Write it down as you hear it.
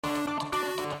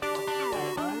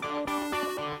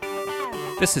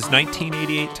This is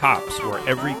 1988 Topps, where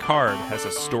every card has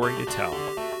a story to tell.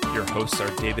 Your hosts are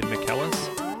David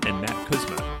McKellis and Matt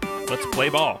Kuzma. Let's play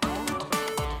ball.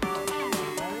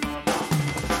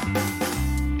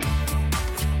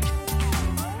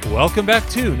 Welcome back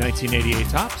to 1988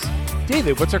 Topps.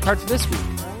 David, what's our card for this week?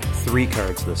 3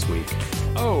 cards this week.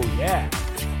 Oh, yeah.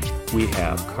 We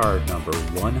have card number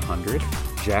 100,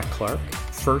 Jack Clark,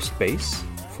 first base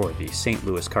for the St.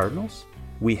 Louis Cardinals.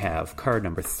 We have card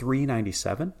number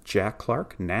 397, Jack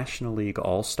Clark, National League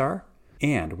All-Star.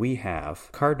 And we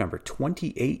have card number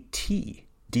 28T,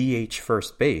 DH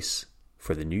first base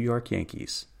for the New York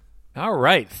Yankees. All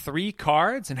right, 3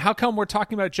 cards. And how come we're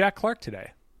talking about Jack Clark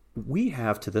today? We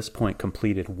have to this point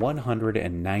completed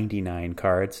 199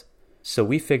 cards. So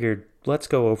we figured let's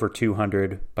go over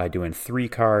 200 by doing 3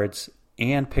 cards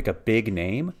and pick a big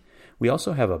name. We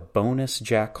also have a bonus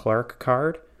Jack Clark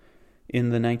card in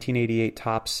the 1988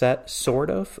 Topps set, sort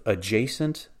of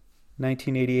adjacent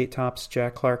 1988 Topps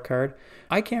Jack Clark card.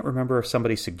 I can't remember if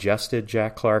somebody suggested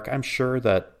Jack Clark. I'm sure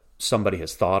that somebody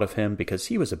has thought of him because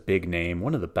he was a big name,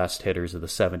 one of the best hitters of the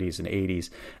 70s and 80s,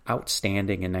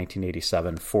 outstanding in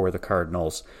 1987 for the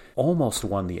Cardinals, almost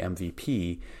won the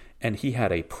MVP, and he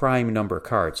had a prime number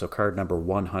card, so card number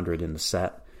 100 in the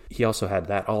set. He also had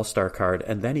that All-Star card,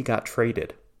 and then he got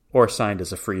traded or signed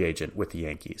as a free agent with the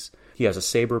Yankees. He has a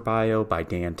Sabre bio by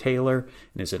Dan Taylor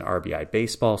and is in RBI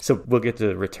Baseball. So we'll get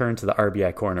to return to the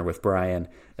RBI Corner with Brian,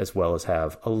 as well as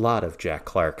have a lot of Jack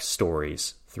Clark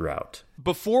stories throughout.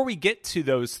 Before we get to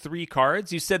those 3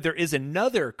 cards, you said there is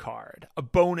another card, a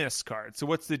bonus card. So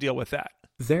what's the deal with that?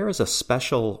 There is a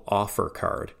special offer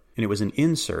card, and it was an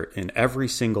insert in every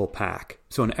single pack.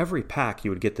 So in every pack,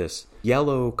 you would get this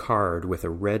yellow card with a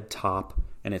red top,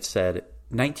 and it said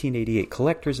 1988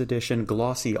 Collector's Edition,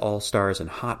 Glossy All-Stars, and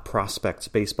Hot Prospects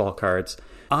baseball cards.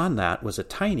 On that was a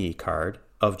tiny card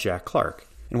of Jack Clark.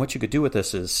 And what you could do with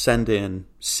this is send in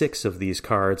 6 of these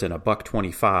cards and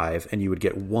 $1.25, and you would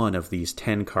get 1 of these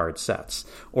 10-card sets.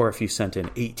 Or if you sent in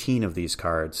 18 of these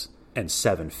cards and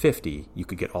 $7.50, you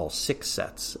could get all 6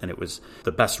 sets. And it was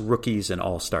the best rookies and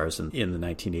all-stars in the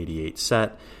 1988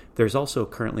 set. There's also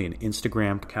currently an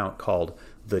Instagram account called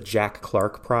The Jack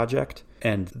Clark Project.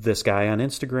 And this guy on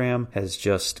Instagram has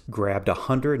just grabbed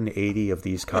 180 of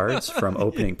these cards from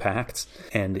opening packs.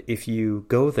 And if you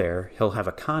go there, he'll have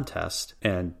a contest.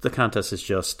 And the contest is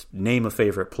just name a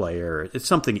favorite player. It's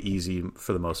something easy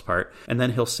for the most part. And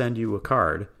then he'll send you a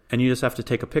card. And you just have to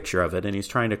take a picture of it. And he's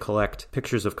trying to collect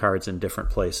pictures of cards in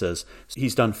different places.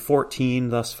 He's done 14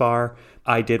 thus far.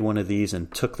 I did one of these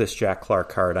and took this Jack Clark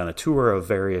card on a tour of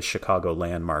various Chicago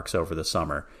landmarks over the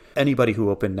summer. Anybody who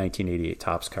opened 1988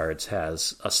 Topps cards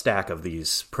has a stack of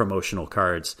these promotional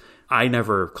cards. I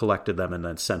never collected them and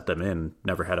then sent them in.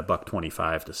 Never had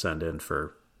 $1.25 to send in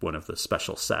for one of the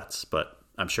special sets. But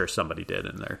I'm sure somebody did,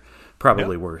 and they're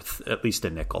probably worth at least a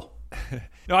nickel.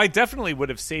 No, I definitely would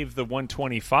have saved the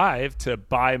 $1.25 to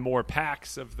buy more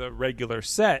packs of the regular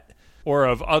set or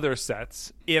of other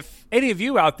sets. If any of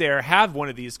you out there have one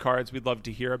of these cards, we'd love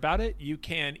to hear about it. You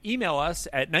can email us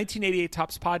at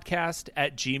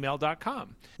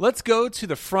 1988topspodcast@gmail.com. Let's go to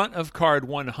the front of card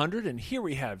 100, and here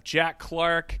we have Jack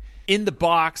Clark in the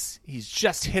box. He's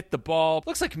just hit the ball.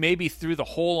 Looks like maybe through the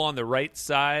hole on the right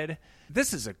side.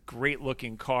 This is a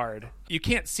great-looking card. You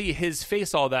can't see his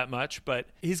face all that much, but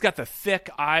he's got the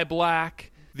thick eye black,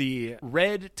 the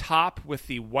red top with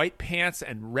the white pants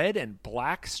and red and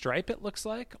black stripe, it looks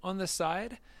like, on the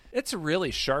side. It's a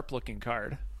really sharp-looking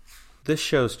card. This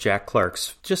shows Jack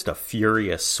Clark's just a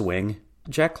furious swing.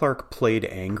 Jack Clark played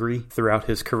angry throughout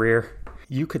his career.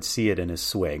 You could see it in his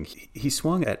swing. He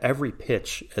swung at every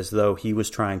pitch as though he was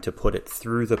trying to put it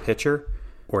through the pitcher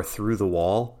or through the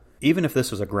wall. Even if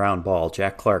this was a ground ball,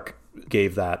 Jack Clark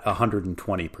gave that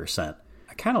 120%.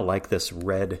 I kind of like this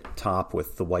red top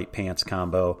with the white pants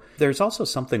combo. There's also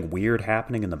something weird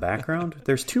happening in the background.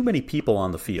 There's too many people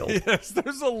on the field. Yes,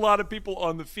 there's a lot of people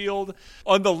on the field.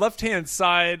 On the left-hand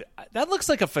side, that looks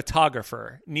like a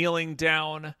photographer kneeling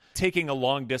down, taking a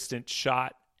long-distance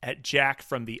shot at Jack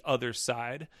from the other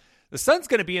side. The sun's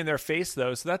going to be in their face,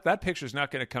 though, so that picture's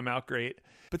not going to come out great.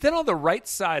 But then on the right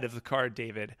side of the card,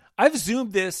 David, I've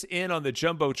zoomed this in on the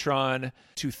Jumbotron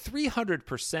to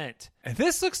 300%. And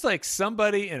this looks like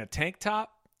somebody in a tank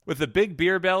top with a big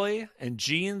beer belly and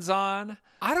jeans on.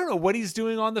 I don't know what he's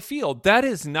doing on the field. That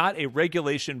is not a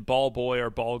regulation ball boy or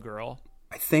ball girl.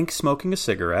 I think smoking a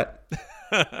cigarette.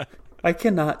 I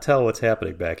cannot tell what's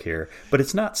happening back here, but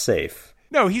it's not safe.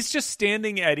 No, he's just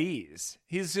standing at ease.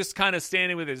 He's just kind of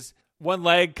standing with his one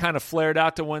leg kind of flared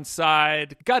out to one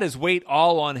side, got his weight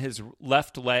all on his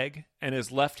left leg and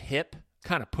his left hip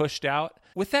kind of pushed out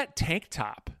with that tank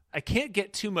top. I can't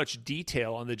get too much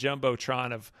detail on the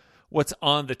Jumbotron of what's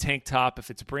on the tank top, if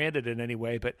it's branded in any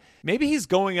way, but maybe he's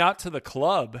going out to the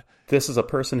club. This is a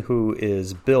person who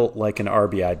is built like an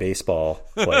RBI baseball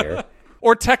player.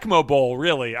 Or Tecmo Bowl,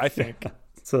 really, I think.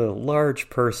 It's a large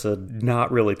person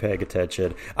not really paying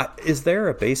attention. Is there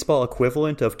a baseball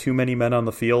equivalent of too many men on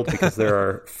the field? Because there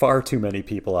are far too many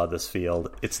people on this field.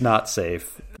 It's not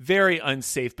safe. Very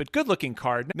unsafe, but good-looking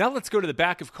card. Now let's go to the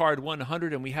back of card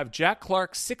 100, and we have Jack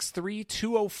Clark, 6'3",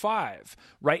 205,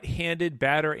 right-handed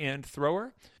batter and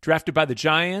thrower. Drafted by the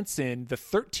Giants in the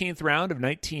 13th round of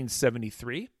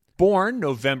 1973. Born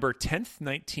November 10th,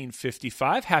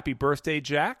 1955. Happy birthday,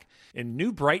 Jack. In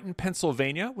New Brighton,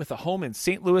 Pennsylvania, with a home in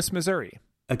St. Louis, Missouri.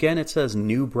 Again, it says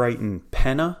New Brighton,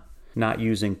 Penna, not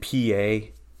using PA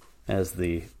as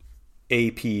the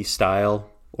AP style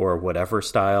or whatever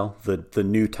style, the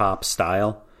new top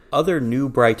style. Other New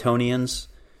Brightonians,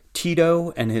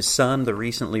 Tito and his son, the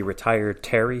recently retired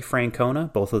Terry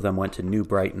Francona, both of them went to New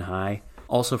Brighton High.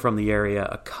 Also from the area,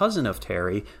 a cousin of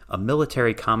Terry, a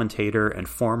military commentator and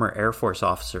former Air Force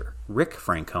officer, Rick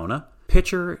Francona.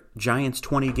 Pitcher, Giants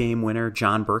 20-game winner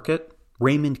John Burkett.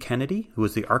 Raymond Kennedy, who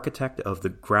was the architect of the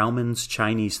Grauman's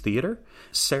Chinese Theater.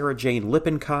 Sarah Jane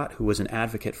Lippincott, who was an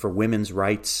advocate for women's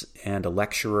rights and a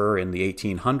lecturer in the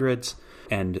 1800s.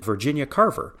 And Virginia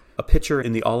Carver, a pitcher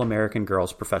in the All-American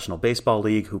Girls Professional Baseball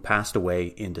League who passed away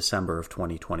in December of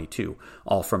 2022,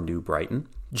 all from New Brighton.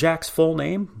 Jack's full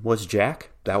name was Jack.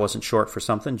 That wasn't short for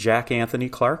something. Jack Anthony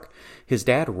Clark. His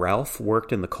dad, Ralph,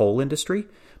 worked in the coal industry,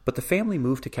 but the family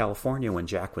moved to California when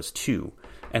Jack was 2,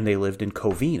 and they lived in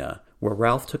Covina, where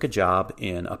Ralph took a job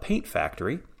in a paint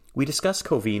factory. We discussed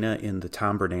Covina in the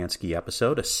Tom Bernansky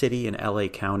episode, a city in LA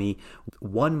County,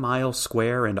 1 mile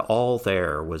square and all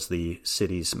there was the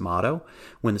city's motto.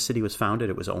 When the city was founded,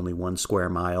 it was only 1 square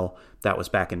mile. That was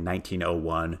back in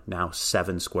 1901, now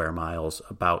 7 square miles,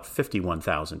 about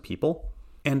 51,000 people.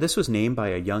 And this was named by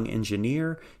a young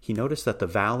engineer. He noticed that the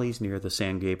valleys near the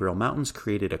San Gabriel Mountains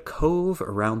created a cove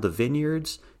around the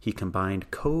vineyards. He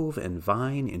combined cove and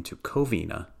vine into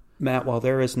Covina. Matt, while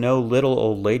there is no little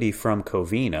old lady from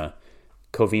Covina,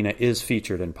 Covina is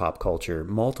featured in pop culture.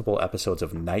 Multiple episodes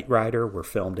of Knight Rider were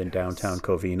filmed in downtown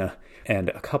Covina, and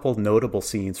a couple notable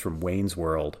scenes from Wayne's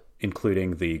World,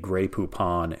 including the Grey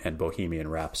Poupon and Bohemian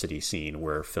Rhapsody scene,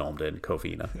 were filmed in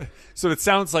Covina. So it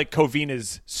sounds like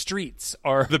Covina's streets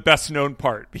are the best known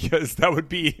part, because that would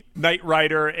be Knight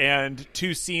Rider and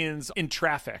 2 scenes in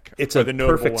traffic. It's a the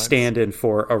perfect stand-in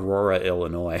for Aurora,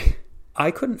 Illinois.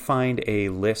 I couldn't find a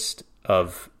list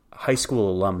of high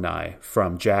school alumni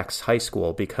from Jack's high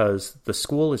school because the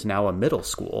school is now a middle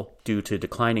school due to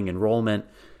declining enrollment.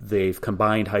 They've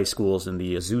combined high schools in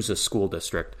the Azusa School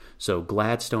District. So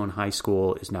Gladstone High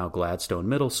School is now Gladstone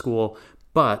Middle School.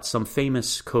 But some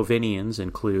famous Covinians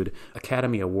include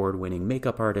Academy Award-winning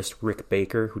makeup artist Rick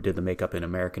Baker, who did the makeup in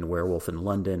American Werewolf in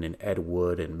London and Ed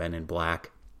Wood and Men in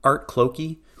Black. Art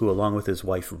Clokey, who along with his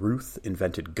wife Ruth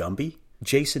invented Gumby.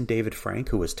 Jason David Frank,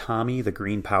 who was Tommy the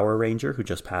Green Power Ranger, who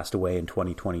just passed away in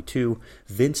 2022.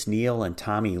 Vince Neil and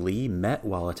Tommy Lee met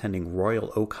while attending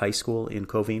Royal Oak High School in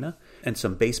Covina. And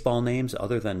some baseball names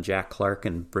other than Jack Clark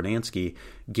and Bernansky,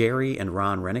 Gary and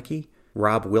Ron Renicky,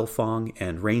 Rob Wilfong,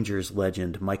 and Rangers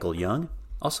legend Michael Young.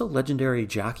 Also legendary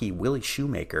jockey Willie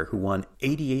Shoemaker, who won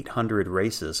 8,800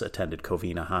 races, attended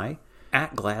Covina High.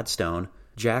 At Gladstone,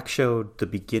 Jack showed the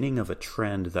beginning of a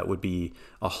trend that would be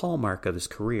a hallmark of his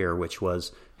career, which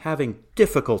was having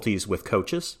difficulties with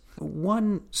coaches.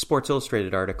 One Sports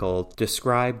Illustrated article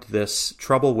described this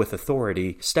trouble with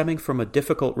authority stemming from a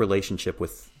difficult relationship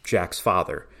with Jack's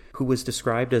father, who was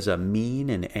described as a mean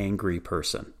and angry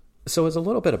person. So as a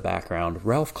little bit of background,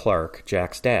 Ralph Clark,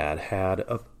 Jack's dad, had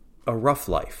a rough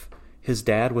life. His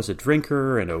dad was a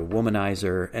drinker and a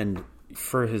womanizer, and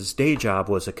for his day job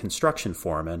was a construction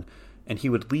foreman, and he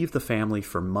would leave the family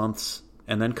for months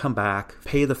and then come back,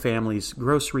 pay the family's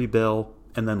grocery bill,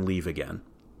 and then leave again.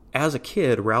 As a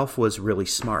kid, Ralph was really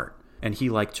smart, and he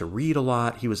liked to read a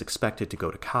lot. He was expected to go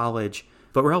to college,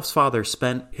 but Ralph's father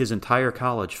spent his entire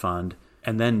college fund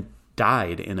and then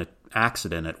died in an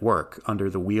accident at work under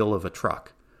the wheel of a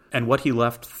truck. And what he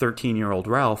left 13-year-old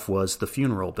Ralph was the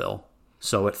funeral bill.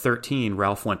 So at 13,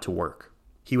 Ralph went to work.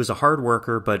 He was a hard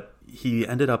worker, but he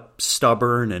ended up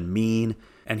stubborn and mean,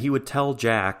 and he would tell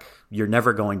Jack, "You're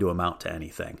never going to amount to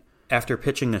anything." After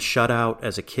pitching a shutout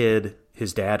as a kid,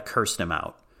 his dad cursed him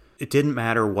out. It didn't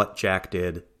matter what Jack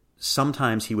did.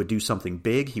 Sometimes he would do something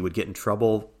big, he would get in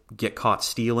trouble, get caught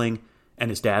stealing, and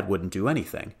his dad wouldn't do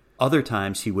anything. Other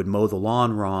times he would mow the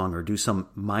lawn wrong or do some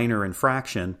minor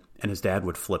infraction, and his dad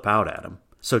would flip out at him.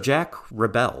 So Jack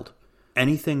rebelled.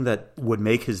 Anything that would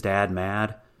make his dad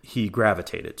mad, he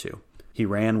gravitated to. He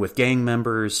ran with gang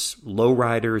members,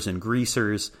 lowriders, and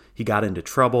greasers. He got into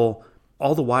trouble.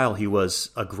 All the while, he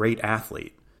was a great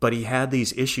athlete. But he had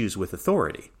these issues with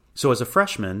authority. So as a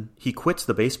freshman, he quits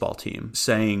the baseball team,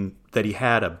 saying that he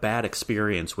had a bad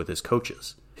experience with his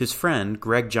coaches. His friend,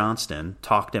 Greg Johnston,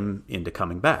 talked him into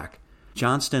coming back.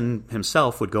 Johnston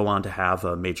himself would go on to have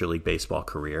a Major League Baseball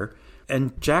career,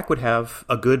 and Jack would have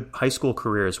a good high school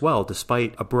career as well,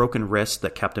 despite a broken wrist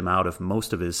that kept him out of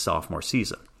most of his sophomore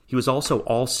season. He was also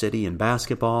all-city in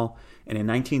basketball, and in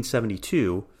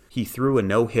 1972, he threw a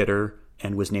no-hitter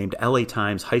and was named LA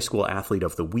Times High School Athlete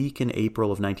of the Week in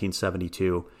April of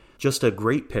 1972. Just a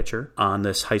great pitcher on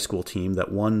this high school team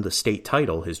that won the state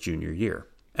title his junior year.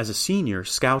 As a senior,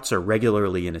 scouts are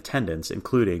regularly in attendance,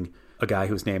 including a guy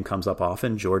whose name comes up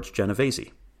often, George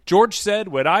Genovese. George said,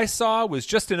 "What I saw was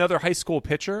just another high school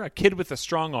pitcher, a kid with a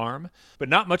strong arm, but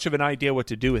not much of an idea what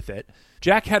to do with it.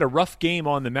 Jack had a rough game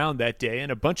on the mound that day,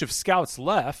 and a bunch of scouts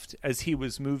left as he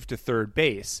was moved to third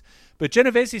base. But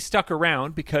Genovese stuck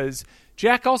around because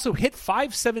Jack also hit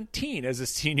 .517 as a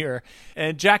senior,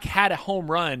 and Jack had a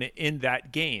home run in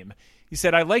that game. He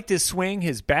said, I liked his swing,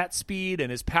 his bat speed,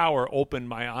 and his power opened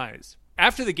my eyes."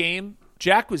 After the game,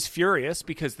 Jack was furious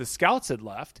because the scouts had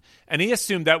left, and he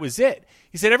assumed that was it.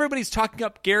 He said, "Everybody's talking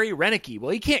up Gary Renicky.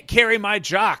 Well, he can't carry my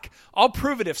jock. I'll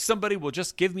prove it if somebody will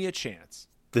just give me a chance."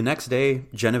 The next day,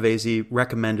 Genovese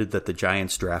recommended that the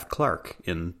Giants draft Clark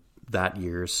in that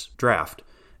year's draft.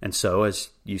 And so, as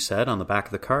you said on the back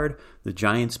of the card, the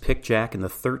Giants picked Jack in the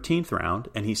 13th round,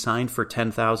 and he signed for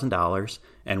 $10,000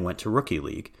 and went to Rookie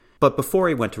League. But before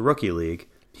he went to Rookie League,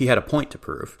 he had a point to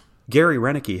prove. Gary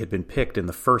Renicky had been picked in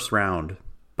the first round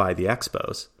by the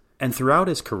Expos. And throughout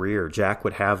his career, Jack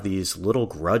would have these little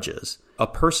grudges, a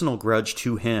personal grudge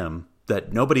to him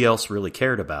that nobody else really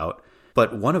cared about.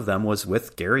 But one of them was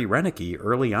with Gary Renicky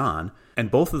early on,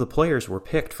 and both of the players were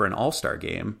picked for an all-star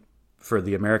game for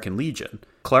the American Legion.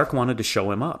 Clark wanted to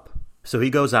show him up. So he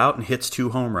goes out and hits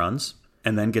 2 home runs,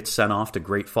 and then gets sent off to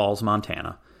Great Falls,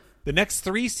 Montana. The next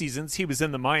 3 seasons, he was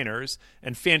in the minors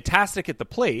and fantastic at the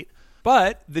plate,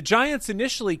 but the Giants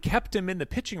initially kept him in the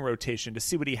pitching rotation to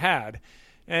see what he had.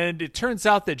 And it turns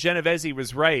out that Genovese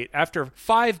was right. After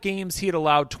 5 games, he had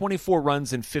allowed 24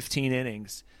 runs in 15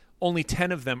 innings. Only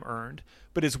 10 of them earned,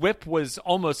 but his whip was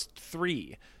almost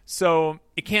 3. So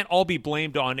it can't all be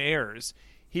blamed on errors.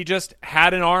 He just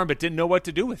had an arm but didn't know what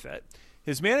to do with it.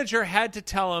 His manager had to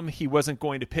tell him he wasn't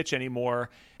going to pitch anymore,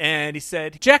 and he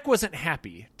said Jack wasn't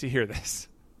happy to hear this.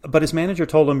 But his manager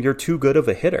told him, "You're too good of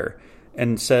a hitter,"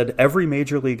 and said every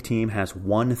major league team has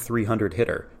one 300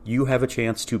 hitter. You have a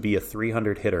chance to be a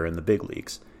 300 hitter in the big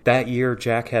leagues. That year,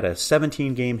 Jack had a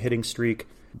 17-game hitting streak,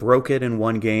 broke it in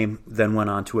 1 game, then went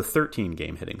on to a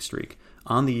 13-game hitting streak.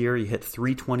 On the year, he hit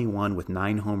 .321 with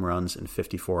 9 home runs and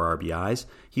 54 RBIs.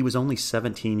 He was only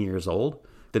 17 years old.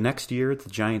 The next year, the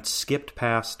Giants skipped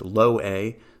past low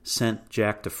A, sent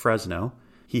Jack to Fresno.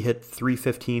 He hit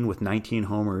 .315 with 19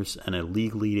 homers and a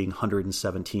league-leading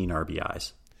 117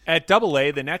 RBIs. At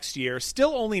Double-A the next year,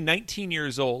 still only 19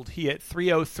 years old, he hit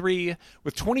 .303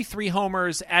 with 23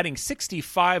 homers, adding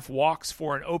 65 walks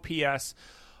for an OPS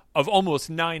of almost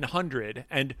 900,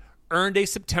 and earned a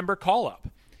September call-up.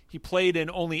 He played in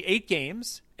only 8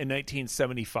 games in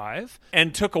 1975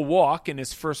 and took a walk in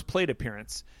his first plate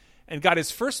appearance and got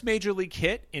his first major league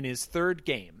hit in his 3rd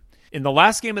game. In the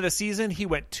last game of the season, he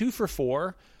went 2 for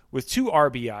 4 with 2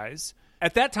 RBIs.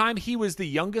 At that time, he was the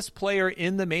youngest player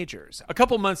in the majors, a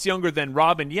couple months younger than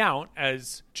Robin Yount,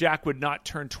 as Jack would not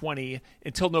turn 20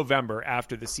 until November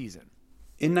after the season.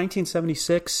 In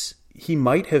 1976, he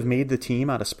might have made the team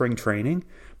out of spring training,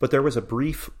 but there was a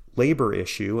brief labor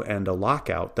issue and a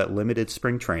lockout that limited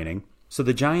spring training, so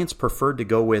the Giants preferred to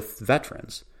go with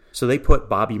veterans. So they put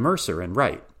Bobby Mercer in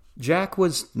right. Jack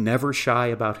was never shy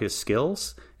about his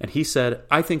skills, and he said,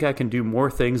 "I think I can do more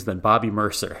things than Bobby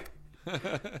Mercer."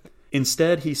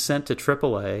 Instead, he's sent to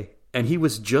AAA, and he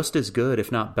was just as good, if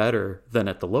not better, than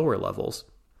at the lower levels.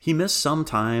 He missed some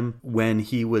time when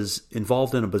he was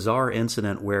involved in a bizarre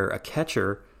incident where a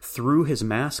catcher threw his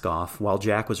mask off while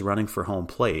Jack was running for home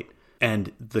plate,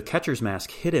 and the catcher's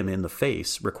mask hit him in the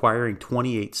face, requiring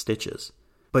 28 stitches.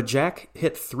 But Jack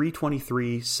hit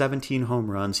 .323, 17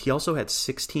 home runs. He also had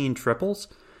 16 triples.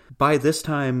 By this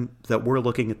time that we're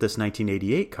looking at this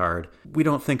 1988 card, we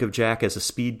don't think of Jack as a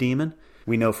speed demon.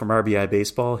 We know from RBI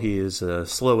Baseball he is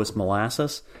slow as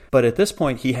molasses. But at this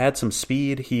point, he had some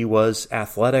speed. He was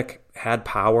athletic, had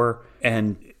power,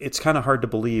 and it's kind of hard to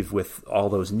believe with all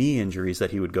those knee injuries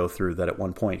that he would go through that at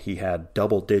one point he had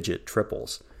double-digit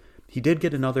triples. He did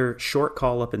get another short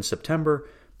call-up in September,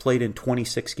 played in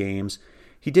 26 games.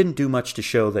 He didn't do much to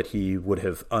show that he would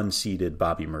have unseated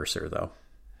Bobby Mercer, though.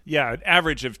 Yeah, an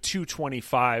average of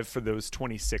 225 for those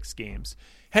 26 games.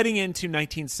 Heading into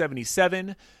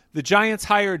 1977, the Giants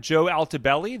hired Joe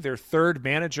Altobelli, their third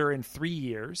manager in 3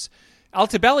 years.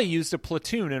 Altobelli used a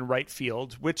platoon in right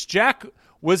field, which Jack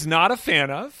was not a fan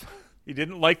of. He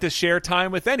didn't like to share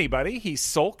time with anybody. He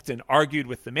sulked and argued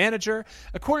with the manager.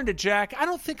 According to Jack, I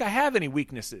don't think I have any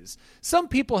weaknesses. Some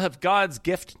people have God's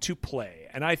gift to play,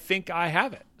 and I think I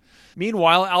have it.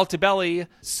 Meanwhile, Altobelli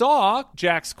saw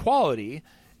Jack's quality,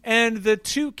 and the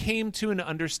two came to an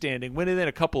understanding within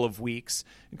a couple of weeks.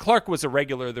 And Clark was a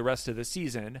regular the rest of the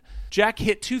season. Jack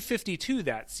hit .252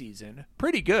 that season.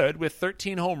 Pretty good with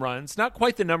 13 home runs. Not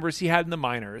quite the numbers he had in the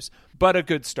minors, but a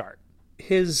good start.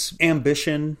 His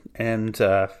ambition and,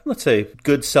 let's say,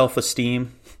 good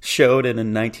self-esteem showed in a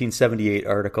 1978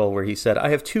 article where he said, I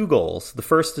have 2 goals. The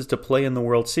first is to play in the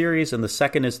World Series, and the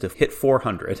second is to hit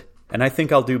 400. And I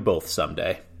think I'll do both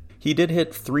someday. He did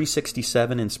hit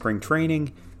 .367 in spring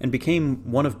training and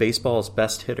became one of baseball's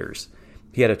best hitters.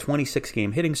 He had a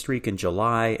 26-game hitting streak in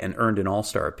July and earned an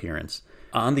All-Star appearance.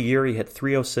 On the year, he hit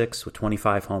 .306 with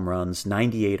 25 home runs,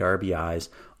 98 RBIs.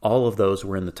 All of those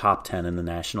were in the top 10 in the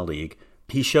National League.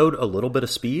 He showed a little bit of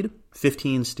speed,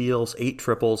 15 steals, 8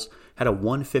 triples, had a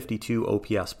 152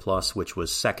 OPS plus, which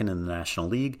was second in the National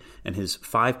League, and his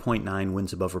 5.9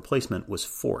 wins above replacement was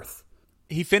 4th.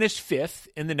 He finished 5th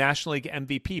in the National League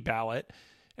MVP ballot,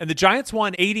 and the Giants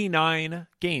won 89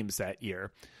 games that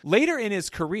year. Later in his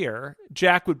career,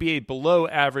 Jack would be a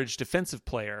below-average defensive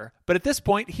player, but at this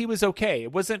point, he was okay.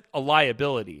 It wasn't a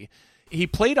liability. He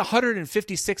played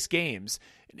 156 games.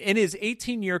 In his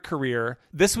 18-year career,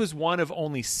 this was one of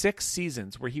only 6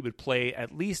 seasons where he would play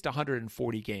at least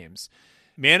 140 games.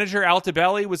 Manager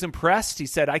Altobelli was impressed. He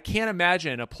said, I can't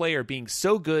imagine a player being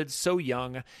so good, so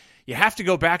young. You have to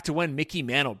go back to when Mickey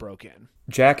Mantle broke in.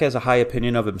 Jack has a high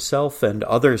opinion of himself, and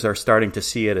others are starting to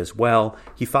see it as well.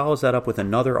 He follows that up with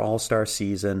another All-Star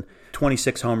season,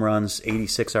 26 home runs,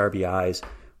 86 RBIs.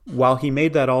 While he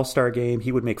made that All-Star game,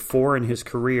 he would make 4 in his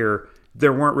career.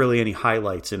 There weren't really any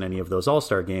highlights in any of those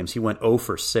All-Star games. He went 0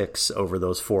 for 6 over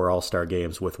those 4 All-Star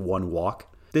games with 1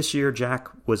 walk. This year, Jack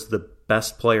was the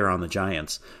best player on the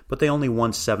Giants, but they only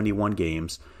won 71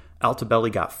 games. Altobelli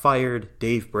got fired.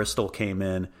 Dave Bristol came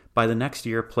in. By the next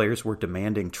year, players were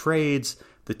demanding trades.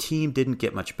 The team didn't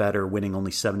get much better, winning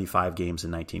only 75 games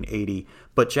in 1980.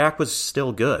 But Jack was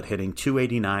still good, hitting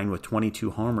 .289 with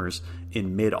 22 homers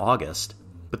in mid-August.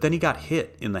 But then he got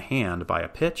hit in the hand by a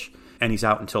pitch, and he's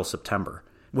out until September.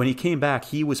 When he came back,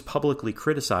 he was publicly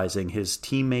criticizing his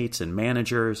teammates and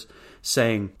managers,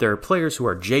 saying, there are players who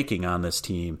are jaking on this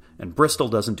team, and Bristol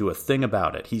doesn't do a thing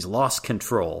about it. He's lost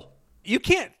control. You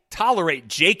can't tolerate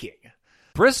jaking.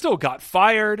 Bristol got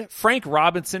fired. Frank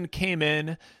Robinson came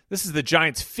in. This is the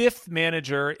Giants' 5th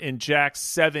manager in Jack's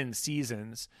 7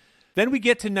 seasons. Then we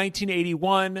get to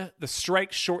 1981. The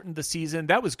strike shortened the season.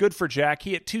 That was good for Jack.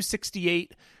 He hit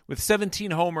 .268 with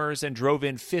 17 homers and drove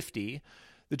in 50.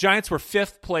 The Giants were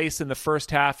 5th place in the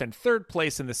first half and 3rd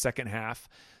place in the second half.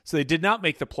 So they did not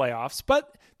make the playoffs,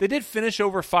 but they did finish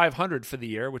over 500 for the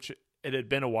year, which it had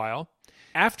been a while.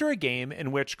 After a game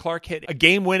in which Clark hit a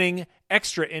game-winning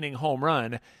extra inning home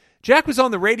run, Jack was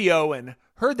on the radio and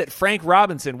heard that Frank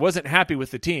Robinson wasn't happy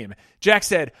with the team. Jack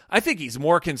said, I think he's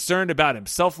more concerned about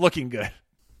himself looking good.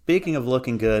 Speaking of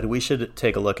looking good, we should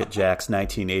take a look at Jack's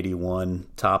 1981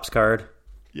 Topps card.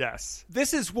 Yes.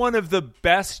 This is one of the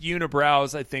best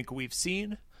unibrows I think we've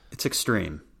seen. It's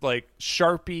extreme. Like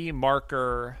Sharpie,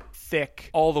 marker, thick,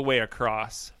 all the way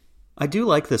across. I do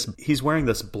like this. He's wearing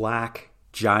this black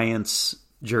Giants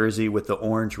jersey with the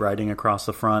orange writing across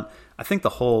the front. I think the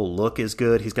whole look is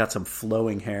good. He's got some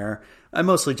flowing hair. I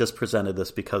mostly just presented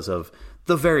this because of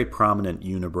the very prominent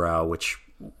unibrow, which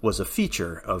was a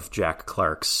feature of Jack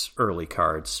Clark's early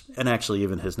cards. And actually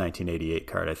even his 1988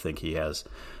 card, I think he has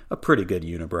a pretty good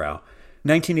unibrow.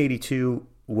 1982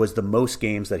 was the most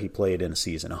games that he played in a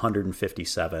season,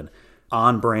 157.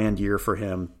 On-brand year for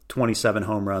him, 27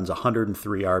 home runs,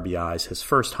 103 RBIs, his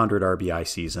first 100 RBI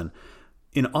season.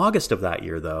 In August of that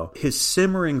year, though, his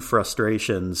simmering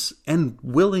frustrations and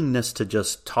willingness to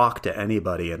just talk to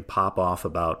anybody and pop off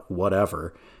about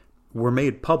whatever were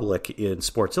made public in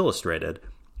Sports Illustrated,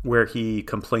 where he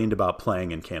complained about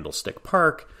playing in Candlestick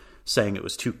Park, saying it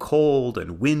was too cold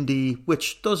and windy,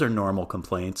 which those are normal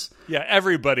complaints. Yeah,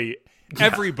 everybody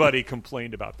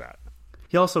complained about that.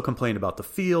 He also complained about the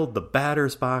field, the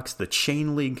batter's box, the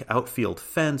chain link outfield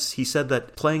fence. He said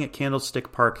that playing at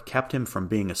Candlestick Park kept him from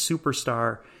being a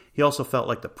superstar. He also felt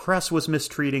like the press was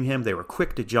mistreating him. They were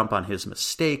quick to jump on his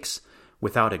mistakes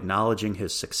without acknowledging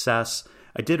his success.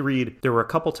 I did read there were a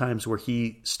couple times where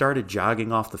he started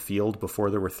jogging off the field before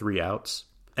there were 3 outs.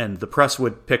 And the press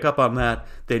would pick up on that.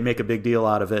 They'd make a big deal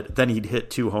out of it. Then he'd hit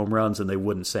 2 home runs and they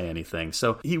wouldn't say anything.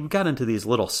 So he got into these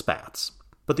little spats.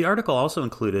 But the article also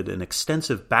included an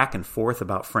extensive back and forth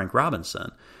about Frank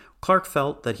Robinson. Clark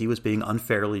felt that he was being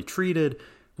unfairly treated.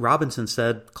 Robinson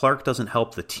said Clark doesn't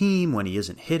help the team when he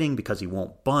isn't hitting because he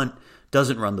won't bunt,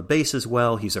 doesn't run the bases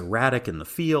well, he's erratic in the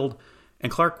field.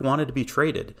 And Clark wanted to be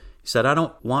traded. He said, I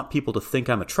don't want people to think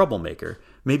I'm a troublemaker.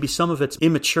 Maybe some of it's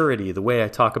immaturity, the way I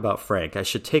talk about Frank. I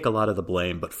should take a lot of the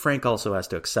blame, but Frank also has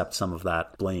to accept some of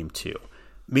that blame too.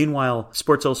 Meanwhile,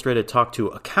 Sports Illustrated talked to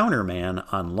a counterman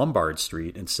on Lombard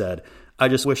Street and said, I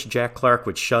just wish Jack Clark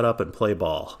would shut up and play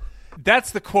ball.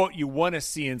 That's the quote you want to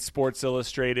see in Sports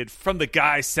Illustrated from the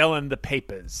guy selling the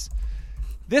papers.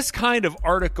 This kind of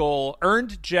article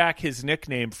earned Jack his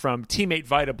nickname from teammate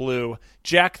Vida Blue,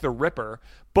 Jack the Ripper,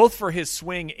 both for his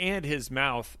swing and his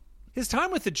mouth. His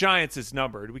time with the Giants is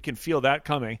numbered. We can feel that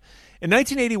coming. In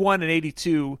 1981 and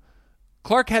 82,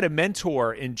 Clark had a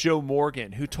mentor in Joe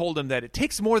Morgan who told him that it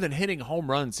takes more than hitting home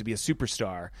runs to be a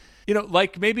superstar. You know,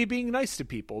 like maybe being nice to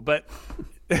people, but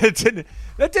that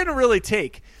didn't really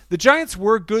take. The Giants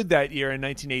were good that year in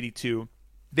 1982.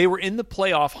 They were in the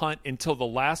playoff hunt until the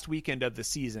last weekend of the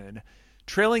season,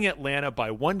 trailing Atlanta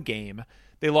by 1 game.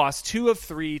 They lost 2 of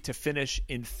 3 to finish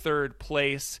in 3rd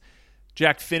place.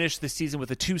 Jack finished the season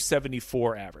with a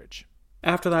 .274 average.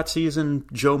 After that season,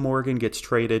 Joe Morgan gets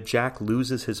traded. Jack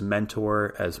loses his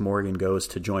mentor as Morgan goes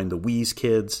to join the Wheeze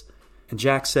Kids. And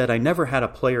Jack said, I never had a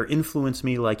player influence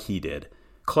me like he did.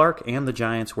 Clark and the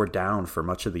Giants were down for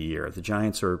much of the year. The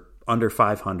Giants were under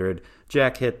 500.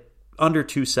 Jack hit under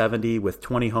 270 with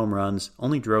 20 home runs,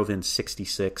 only drove in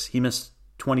 66. He missed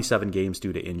 27 games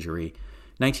due to injury.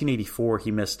 1984, he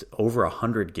missed over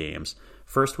 100 games,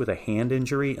 first with a hand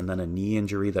injury and then a knee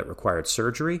injury that required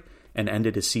surgery, and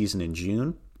ended his season in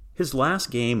June. His last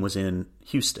game was in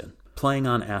Houston, playing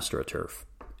on AstroTurf,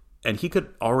 and he could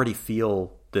already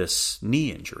feel this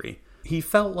knee injury. He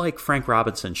felt like Frank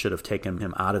Robinson should have taken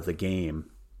him out of the game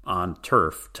on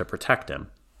turf to protect him.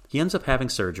 He ends up having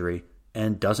surgery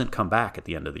and doesn't come back at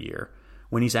the end of the year.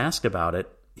 When he's asked about it,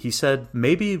 he said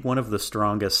maybe one of the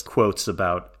strongest quotes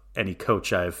about any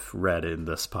coach I've read in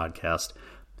this podcast.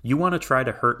 You want to try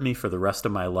to hurt me for the rest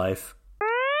of my life?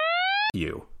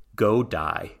 You. Go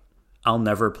die. I'll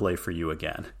never play for you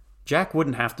again. Jack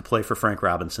wouldn't have to play for Frank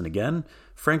Robinson again.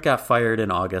 Frank got fired in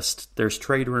August. There's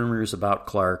trade rumors about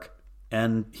Clark.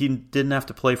 And he didn't have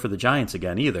to play for the Giants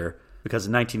again either, because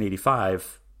in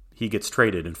 1985, he gets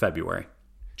traded in February.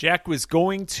 Jack was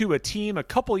going to a team a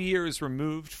couple years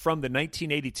removed from the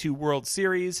 1982 World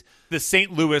Series, the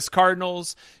St. Louis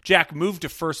Cardinals. Jack moved to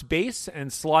first base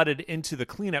and slotted into the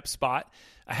cleanup spot.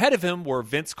 Ahead of him were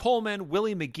Vince Coleman,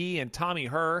 Willie McGee, and Tommy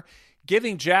Herr,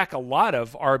 giving Jack a lot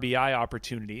of RBI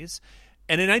opportunities.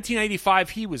 And in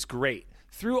 1995, he was great.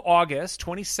 Through August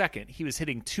 22nd, he was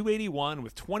hitting .281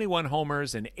 with 21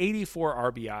 homers and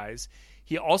 84 RBIs.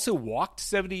 He also walked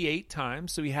 78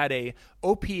 times, so he had a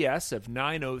OPS of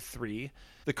 .903.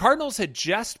 The Cardinals had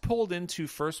just pulled into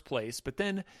first place, but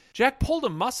then Jack pulled a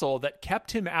muscle that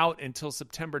kept him out until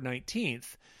September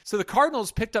 19th. So the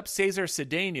Cardinals picked up Cesar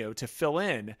Cedeno to fill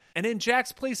in, and in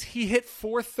Jack's place, he hit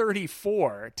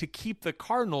 .434 to keep the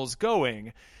Cardinals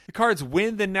going. The Cards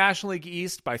win the National League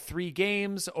East by 3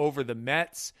 games over the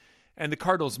Mets, and the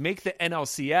Cardinals make the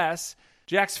NLCS.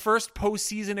 Jack's first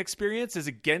postseason experience is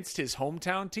against his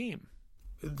hometown team.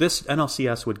 This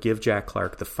NLCS would give Jack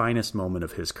Clark the finest moment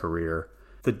of his career.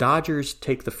 The Dodgers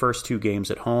take the first 2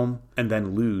 games at home and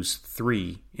then lose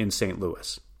 3 in St.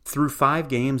 Louis. Through 5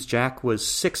 games, Jack was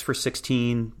 6 for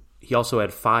 16. He also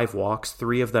had 5 walks,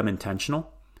 3 of them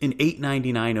intentional, an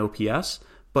 .899 OPS,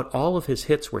 but all of his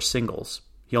hits were singles.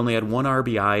 He only had 1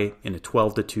 RBI in a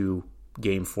 12-2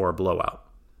 Game 4 blowout.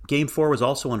 Game 4 was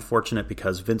also unfortunate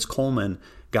because Vince Coleman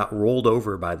got rolled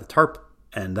over by the tarp,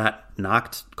 and that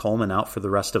knocked Coleman out for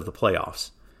the rest of the playoffs.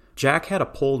 Jack had a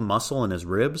pulled muscle in his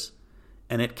ribs,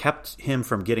 and it kept him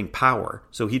from getting power,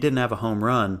 so he didn't have a home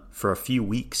run for a few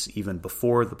weeks even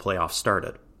before the playoffs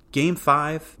started. Game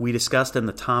 5, we discussed in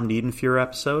the Tom Niedenfuhr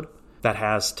episode, that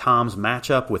has Tom's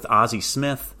matchup with Ozzie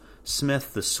Smith.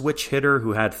 Smith, the switch hitter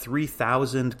who had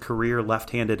 3,000 career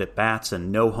left-handed at-bats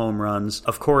and no home runs.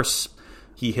 Of course,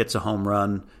 he hits a home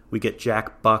run. We get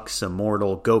Jack Buck's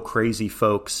immortal "Go Crazy,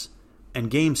 Folks." And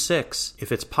Game 6,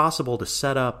 if it's possible to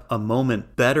set up a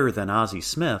moment better than Ozzie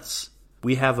Smith's,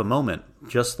 we have a moment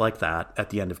just like that at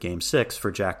the end of Game 6 for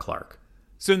Jack Clark.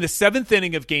 So in the 7th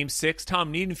inning of Game 6,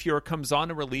 Tom Niedenfuhr comes on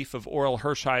in relief of Orel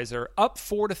Hershiser, up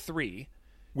 4-3.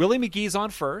 Willie McGee's on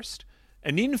first.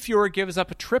 And Niedenfuer gives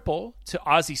up a triple to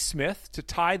Ozzie Smith to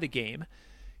tie the game.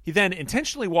 He then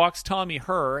intentionally walks Tommy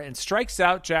Herr and strikes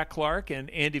out Jack Clark and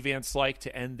Andy Van Slyke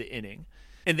to end the inning.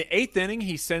 In the 8th inning,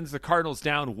 he sends the Cardinals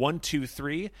down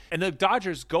 1-2-3, and the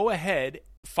Dodgers go ahead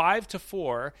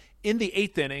 5-4 in the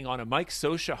 8th inning on a Mike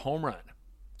Scioscia home run.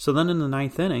 So then in the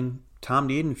 9th inning, Tom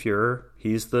Niedenfuer,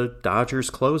 he's the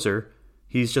Dodgers closer.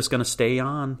 He's just going to stay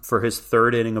on for his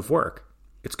 3rd inning of work.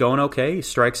 It's going okay. He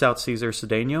strikes out Cesar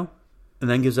Cedeno and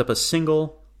then gives up a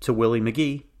single to Willie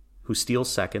McGee, who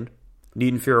steals second.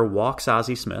 Niedenfuer walks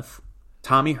Ozzie Smith.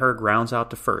 Tommy Herr grounds out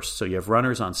to first, so you have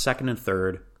runners on second and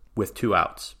third with 2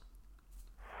 outs.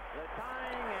 The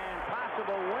tying and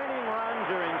possible winning runs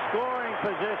are in scoring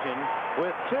position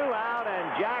with 2 out and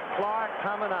Jack Clark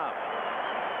coming up.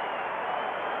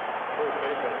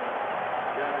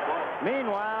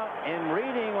 Meanwhile, in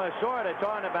reading Lasorda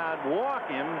talking about walk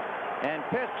him and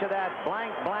pitch to that blank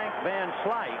Van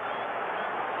Slyke,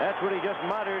 that's what he just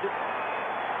muttered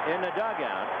in the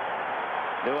dugout.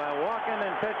 Do I walk him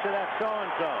and pitch to that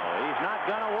so-and-so? He's not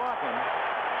going to walk him.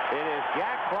 It is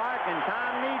Jack Clark and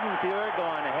Tom Niedenfuer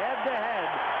going head-to-head,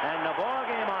 and the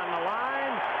ballgame on the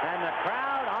line, and the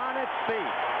crowd on its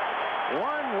feet.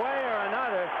 One way or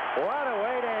another, what a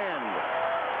way to end.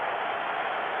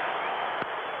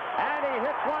 And he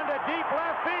hits one to deep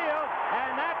left field,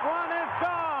 and that one is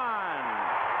gone.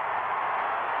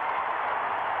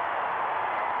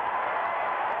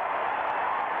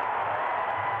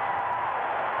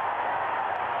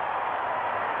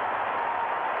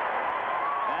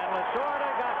 And Lasorda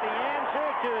got the answer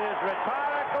to his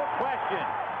rhetorical question.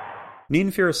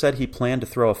 Niedenfuer said he planned to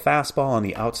throw a fastball on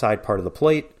the outside part of the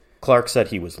plate. Clark said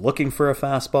he was looking for a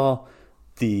fastball.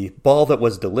 The ball that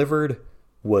was delivered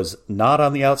was not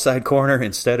on the outside corner.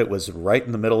 Instead, it was right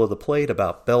in the middle of the plate,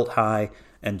 about belt high,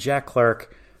 and Jack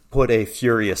Clark put a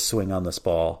furious swing on this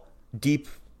ball. Deep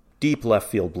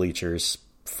left field bleachers,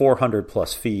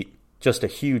 400-plus feet, just a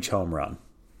huge home run.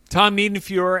 Tom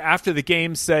Niedenfuer, after the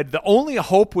game, said the only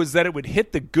hope was that it would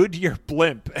hit the Goodyear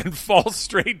blimp and fall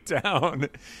straight down.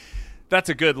 That's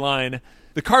a good line.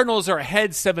 The Cardinals are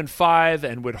ahead 7-5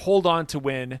 and would hold on to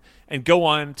win and go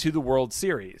on to the World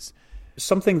Series.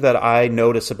 Something that I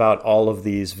notice about all of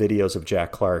these videos of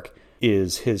Jack Clark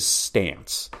is his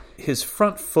stance. His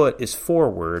front foot is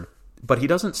forward, but he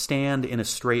doesn't stand in a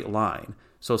straight line.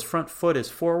 So his front foot is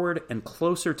forward and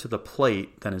closer to the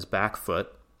plate than his back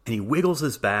foot. And he wiggles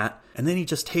his bat, and then he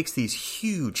just takes these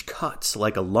huge cuts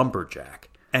like a lumberjack.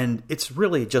 And it's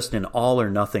really just an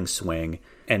all-or-nothing swing,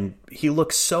 and he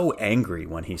looks so angry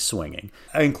when he's swinging.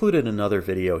 I included another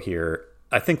video here.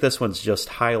 I think this one's just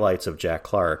highlights of Jack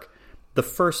Clark. The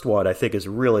first one, I think, is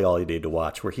really all you need to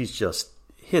watch, where he's just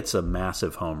hits a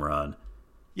massive home run.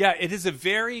 Yeah, it is a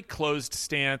very closed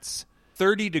stance,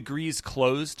 30 degrees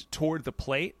closed toward the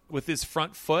plate with his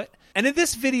front foot. And in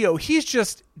this video, he's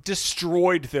just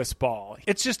destroyed this ball.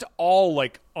 It's just all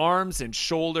like arms and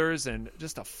shoulders and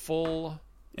just a full...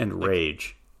 And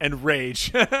rage. And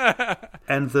rage.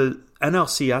 And the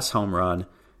NLCS home run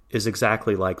is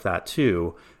exactly like that,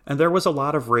 too. And there was a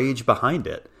lot of rage behind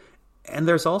it. And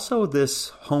there's also this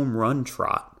home run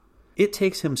trot. It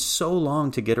takes him so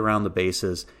long to get around the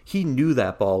bases. He knew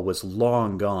that ball was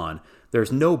long gone.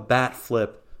 There's no bat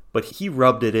flip, but he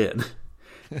rubbed it in.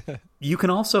 You can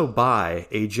also buy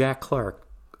a Jack Clark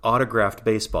autographed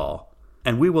baseball,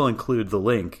 and we will include the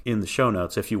link in the show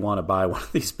notes if you want to buy one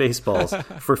of these baseballs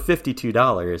for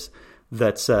 $52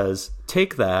 that says,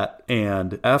 "Take that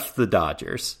and F the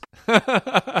Dodgers."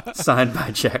 Signed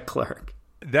by Jack Clark.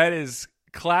 That is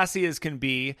classy as can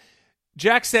be.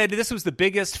 Jack said, "This was the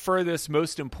biggest, furthest,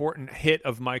 most important hit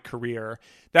of my career."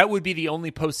 That would be the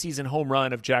only postseason home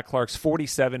run of Jack Clark's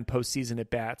 47 postseason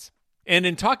at-bats. And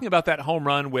in talking about that home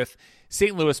run with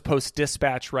St. Louis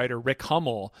Post-Dispatch writer Rick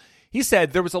Hummel, he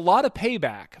said there was a lot of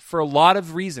payback for a lot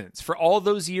of reasons. For all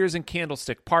those years in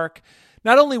Candlestick Park,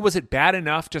 not only was it bad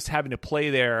enough just having to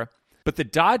play there, but the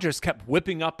Dodgers kept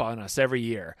whipping up on us every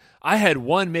year. I had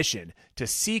one mission: to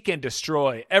seek and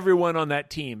destroy everyone on that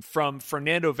team, from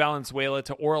Fernando Valenzuela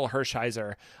to Orel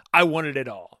Hershiser. I wanted it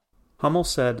all. Hummel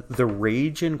said the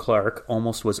rage in Clark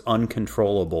almost was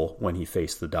uncontrollable when he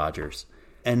faced the Dodgers.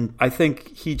 And I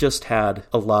think he just had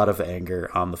a lot of anger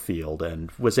on the field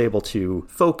and was able to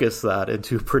focus that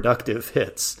into productive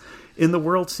hits. In the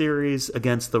World Series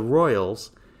against the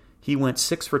Royals, he went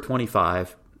 6 for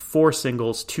 25, 4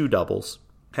 singles, 2 doubles,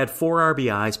 had 4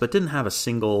 RBIs, but didn't have a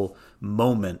single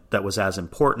moment that was as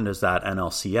important as that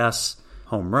NLCS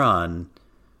home run,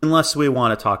 unless we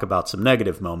want to talk about some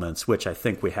negative moments, which I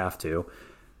think we have to.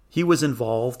 He was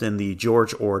involved in the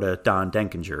George Orta-Don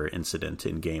Denkinger incident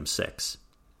in Game 6.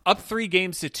 Up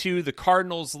 3-2, the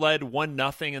Cardinals led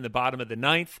 1-0 in the bottom of the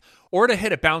ninth. Orta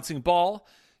hit a bouncing ball.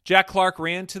 Jack Clark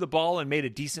ran to the ball and made a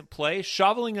decent play,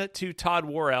 shoveling it to Todd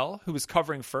Worrell, who was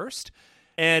covering first.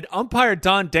 And umpire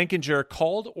Don Denkinger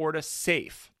called Orta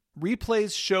safe.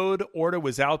 Replays showed Orta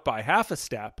was out by half a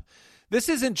step. This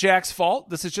isn't Jack's fault.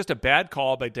 This is just a bad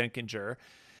call by Denkinger.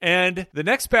 And the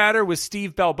next batter was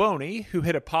Steve Balboni, who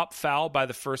hit a pop foul by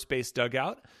the first base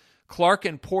dugout. Clark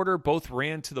and Porter both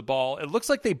ran to the ball. It looks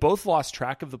like they both lost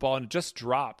track of the ball and it just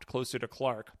dropped closer to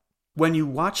Clark. When you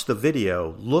watch the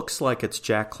video, looks like it's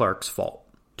Jack Clark's fault.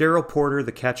 Darrell Porter,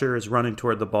 the catcher, is running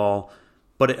toward the ball,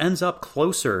 but it ends up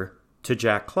closer to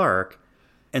Jack Clark,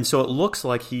 and so it looks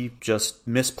like he just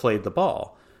misplayed the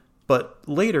ball. But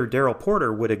later, Darrell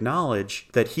Porter would acknowledge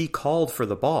that he called for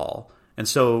the ball, and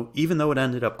so even though it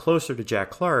ended up closer to Jack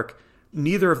Clark,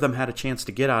 neither of them had a chance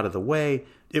to get out of the way.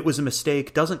 It was a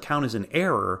mistake, doesn't count as an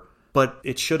error, but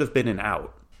it should have been an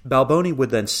out. Balboni would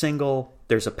then single,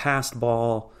 there's a passed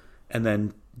ball, and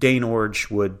then Dane Orge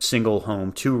would single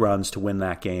home 2 runs to win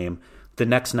that game. The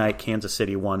next night, Kansas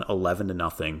City won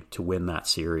 11-0 to win that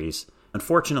series.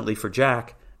 Unfortunately for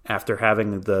Jack, after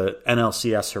having the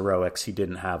NLCS heroics, he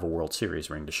didn't have a World Series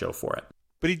ring to show for it.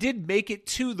 But he did make it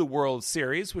to the World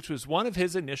Series, which was one of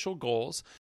his initial goals.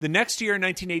 The next year, in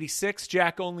 1986,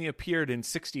 Jack only appeared in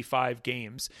 65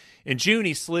 games. In June,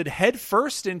 he slid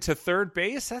headfirst into third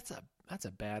base. That's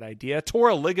a bad idea. Tore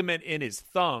a ligament in his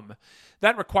thumb.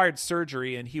 That required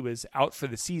surgery, and he was out for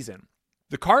the season.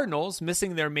 The Cardinals,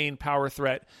 missing their main power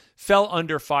threat, fell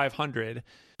under 500.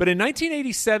 But in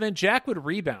 1987, Jack would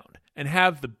rebound and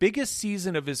have the biggest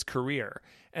season of his career,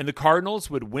 and the Cardinals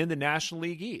would win the National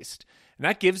League East. And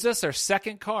that gives us our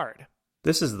second card.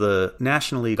 This is the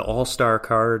National League All-Star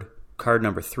card, card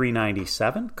number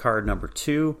 397, card number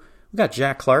 2. We got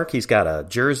Jack Clark. He's got a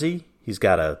jersey. He's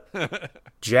got a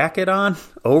jacket on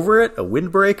over it, a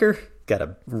windbreaker, got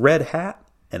a red hat,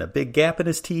 and a big gap in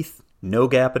his teeth, no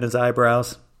gap in his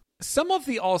eyebrows. Some of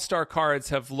the All-Star cards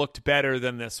have looked better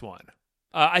than this one.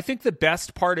 I think the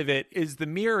best part of it is the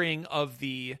mirroring of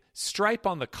the stripe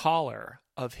on the collar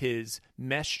of his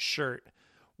mesh shirt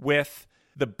with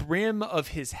the brim of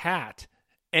his hat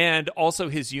and also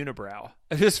his unibrow.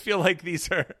 I just feel like it's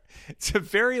a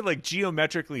very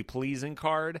geometrically pleasing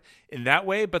card in that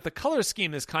way, but the color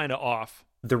scheme is kind of off.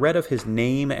 The red of his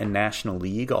name and National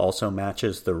League also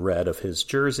matches the red of his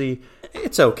jersey.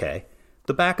 It's okay.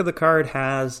 The back of the card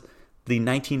has the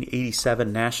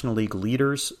 1987 National League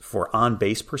leaders for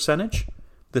on-base percentage.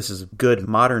 This is good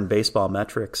modern baseball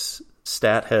metrics,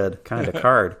 stat head kind of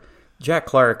card. Jack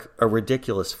Clark, a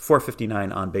ridiculous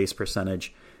 .459 on-base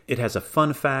percentage. It has a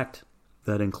fun fact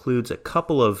that includes a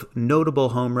couple of notable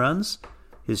home runs.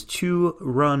 His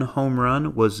 2-run home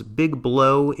run was Big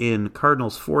Blow in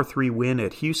Cardinals' 4-3 win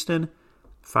at Houston,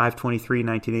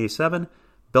 5/23/1987.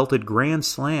 Belted grand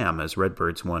slam as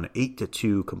Redbirds won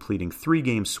 8-2, completing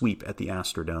 3-game sweep at the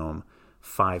Astrodome,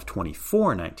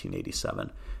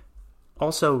 5/24/1987.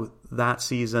 Also, that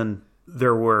season,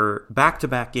 there were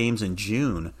back-to-back games in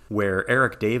June where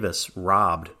Eric Davis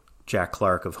robbed Jack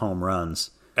Clark of home runs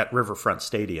at Riverfront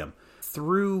Stadium.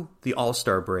 Through the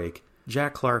All-Star break,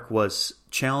 Jack Clark was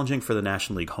challenging for the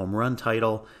National League home run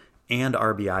title and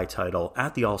RBI title.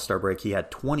 At the All-Star break, he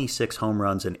had 26 home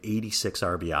runs and 86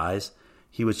 RBIs.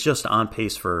 He was just on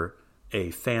pace for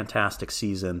a fantastic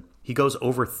season. He goes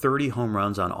over 30 home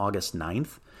runs on August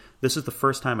 9th. This is the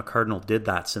first time a Cardinal did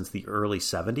that since the early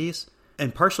 70s.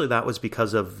 And partially that was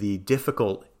because of the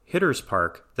difficult hitter's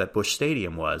park that Busch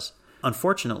Stadium was.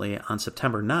 Unfortunately, on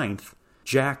September 9th,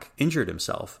 Jack injured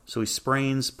himself. So he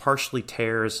sprains, partially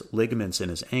tears ligaments in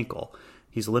his ankle.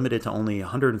 He's limited to only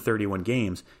 131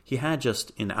 games. He had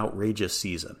just an outrageous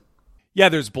season. Yeah,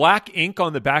 there's black ink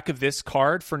on the back of this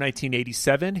card for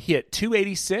 1987. He hit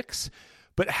 .286,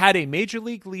 but had a major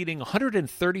league leading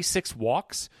 136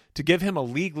 walks to give him a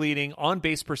league leading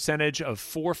on-base percentage of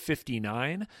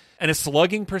 .459 and a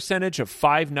slugging percentage of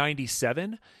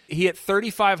 .597. He hit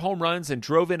 35 home runs and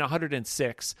drove in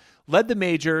 106, led the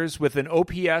majors with an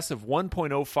OPS of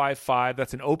 1.055.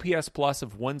 That's an OPS plus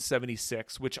of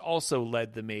 176, which also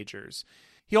led the majors.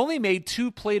 He only made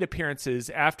 2 plate appearances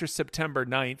after September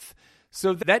 9th,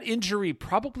 so that injury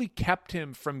probably kept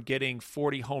him from getting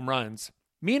 40 home runs.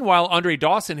 Meanwhile, Andre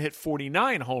Dawson hit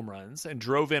 49 home runs and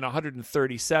drove in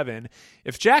 137.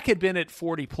 If Jack had been at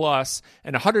 40 plus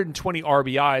and 120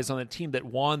 RBIs on the team that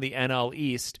won the NL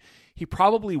East, he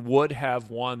probably would have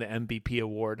won the MVP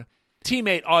award.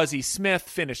 Teammate Ozzie Smith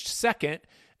finished second,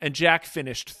 and Jack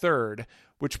finished third,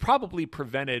 which probably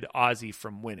prevented Ozzie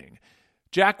from winning.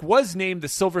 Jack was named the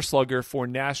Silver Slugger for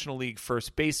National League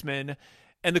first baseman,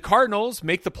 And the Cardinals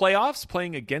make the playoffs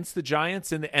playing against the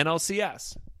Giants in the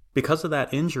NLCS. Because of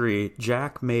that injury,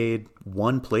 Jack made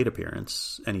one plate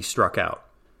appearance and he struck out.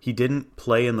 He didn't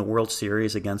play in the World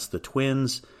Series against the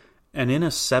Twins. And in a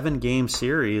 7-game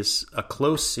series, a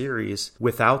close series,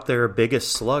 without their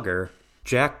biggest slugger,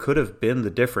 Jack could have been the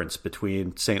difference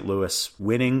between St. Louis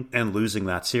winning and losing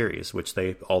that series, which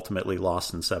they ultimately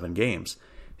lost in 7 games.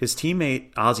 His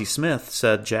teammate, Ozzie Smith,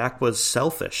 said Jack was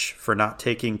selfish for not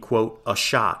taking, quote, a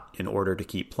shot in order to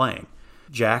keep playing.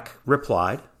 Jack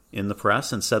replied in the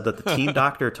press and said that the team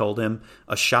doctor told him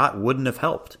a shot wouldn't have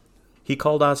helped. He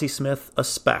called Ozzie Smith a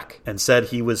speck and said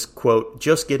he was, quote,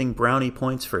 just getting brownie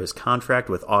points for his contract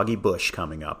with Augie Busch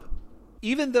coming up.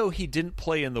 Even though he didn't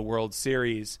play in the World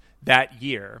Series that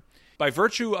year, by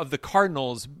virtue of the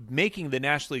Cardinals making the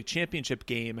National League Championship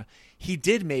game, he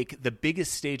did make the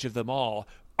biggest stage of them all,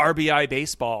 RBI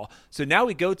baseball. So now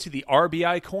we go to the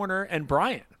RBI corner and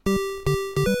Brian.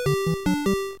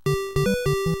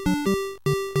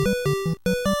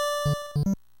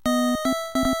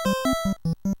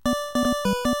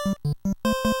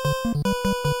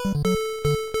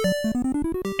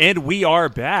 And we are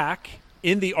back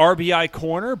in the RBI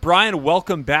corner. Brian,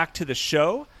 welcome back to the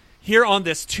show. Here on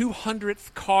this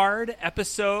 200th card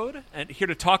episode, and here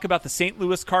to talk about the St.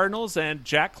 Louis Cardinals and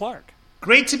Jack Clark.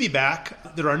 Great to be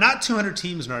back. There are not 200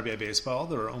 teams in RBI baseball.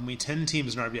 There are only 10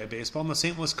 teams in RBI baseball, and the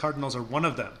St. Louis Cardinals are one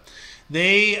of them.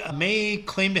 They may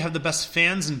claim to have the best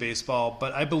fans in baseball,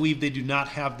 but I believe they do not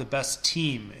have the best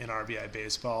team in RBI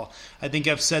baseball. I think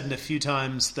I've said a few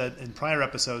times that in prior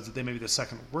episodes that they may be the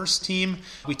second worst team.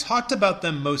 We talked about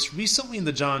them most recently in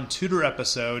the John Tudor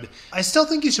episode. I still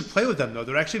think you should play with them, though.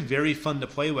 They're actually very fun to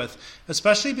play with,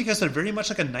 especially because they're very much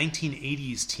like a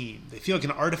 1980s team. They feel like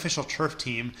an artificial turf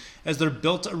team as they're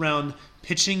built around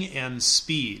pitching and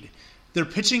speed. Their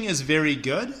pitching is very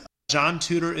good. John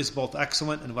Tudor is both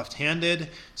excellent and left-handed,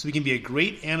 so he can be a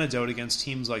great antidote against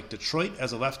teams like Detroit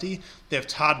as a lefty. They have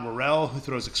Todd Worrell, who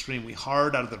throws extremely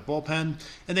hard out of their bullpen,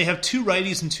 and they have 2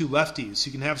 righties and 2 lefties, so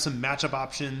you can have some matchup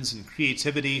options and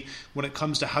creativity when it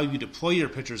comes to how you deploy your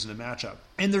pitchers in a matchup.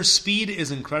 And their speed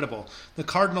is incredible. The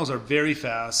Cardinals are very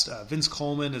fast. Vince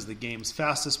Coleman is the game's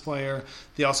fastest player.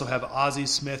 They also have Ozzie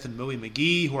Smith and Willie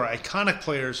McGee, who are iconic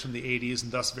players from the 80s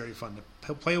and thus very fun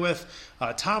to play with.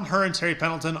 Tom Herr and Terry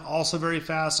Pendleton, also very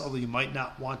fast, although you might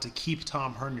not want to keep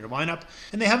Tom Herr in your lineup.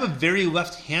 And they have a very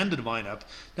left-handed lineup.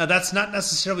 Now, that's not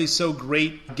necessarily so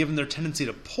great given their tendency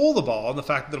to pull the ball and the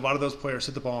fact that a lot of those players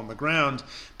hit the ball on the ground.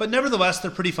 But nevertheless,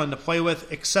 they're pretty fun to play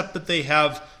with, except that they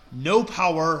have no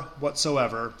power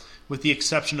whatsoever, with the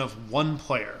exception of one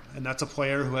player. And that's a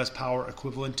player who has power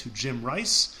equivalent to Jim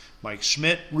Rice, Mike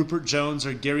Schmidt, Rupert Jones,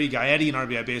 or Gary Gaetti in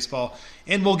RBI baseball.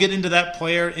 And we'll get into that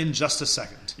player in just a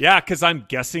second. Yeah, because I'm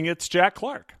guessing it's Jack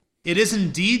Clark. It is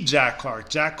indeed Jack Clark.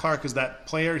 Jack Clark is that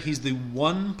player. He's the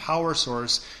one power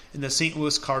source in the St.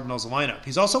 Louis Cardinals lineup.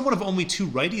 He's also one of only 2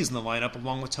 righties in the lineup,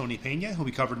 along with Tony Pena, who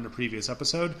we covered in a previous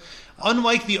episode.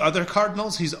 Unlike the other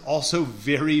Cardinals, he's also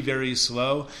very, very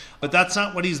slow, but that's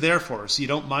not what he's there for, so you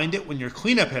don't mind it when your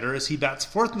cleanup hitter, as he bats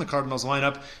 4th in the Cardinals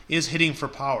lineup, is hitting for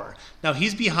power. Now,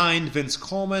 he's behind Vince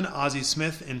Coleman, Ozzie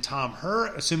Smith, and Tom Herr,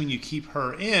 assuming you keep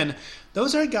Herr in.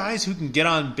 Those are guys who can get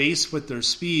on base with their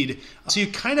speed. So you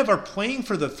kind of are playing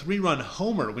for the 3-run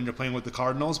homer when you're playing with the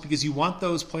Cardinals, because you want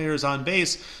those players on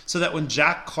base so that when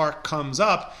Jack Clark comes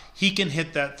up, he can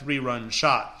hit that 3-run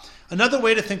shot. Another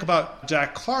way to think about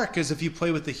Jack Clark is if you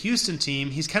play with the Houston team,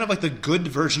 he's kind of like the good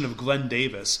version of Glenn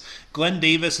Davis. Glenn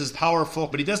Davis is powerful,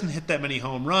 but he doesn't hit that many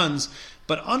home runs.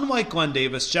 But unlike Glenn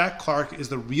Davis, Jack Clark is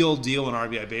the real deal in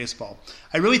RBI baseball.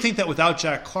 I really think that without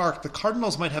Jack Clark, the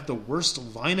Cardinals might have the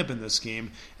worst lineup in this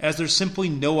game, as there's simply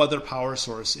no other power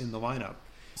source in the lineup.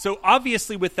 So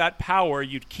obviously with that power,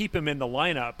 you'd keep him in the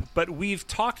lineup, but we've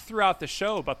talked throughout the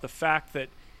show about the fact that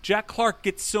Jack Clark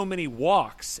gets so many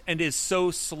walks and is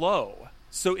so slow.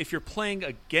 So if you're playing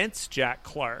against Jack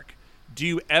Clark, do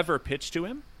you ever pitch to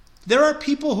him? There are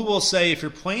people who will say if you're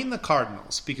playing the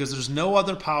Cardinals, because there's no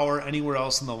other power anywhere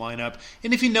else in the lineup,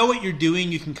 and if you know what you're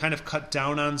doing, you can kind of cut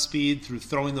down on speed through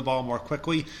throwing the ball more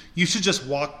quickly, you should just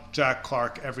walk Jack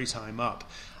Clark every time up.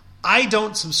 I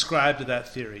don't subscribe to that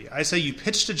theory. I say you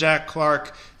pitch to Jack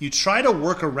Clark, you try to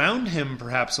work around him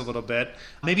perhaps a little bit.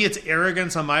 Maybe it's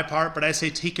arrogance on my part, but I say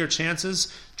take your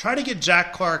chances. Try to get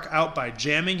Jack Clark out by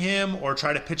jamming him or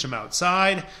try to pitch him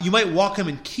outside. You might walk him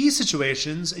in key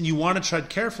situations and you want to tread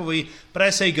carefully, but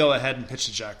I say go ahead and pitch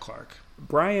to Jack Clark.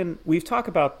 Brian, we've talked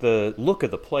about the look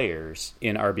of the players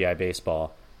in RBI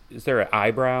baseball. Is there an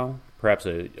eyebrow, perhaps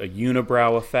a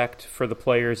unibrow effect for the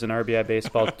players in RBI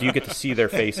baseball? Do you get to see their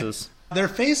faces? Their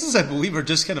faces, I believe, are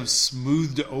just kind of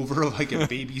smoothed over like a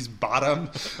baby's bottom.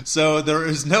 So there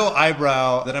is no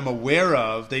eyebrow that I'm aware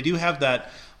of. They do have that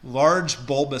large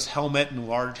bulbous helmet and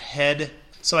large head.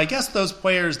 So I guess those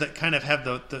players that kind of have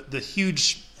the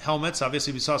huge helmets,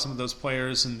 obviously we saw some of those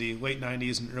players in the late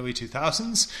 90s and early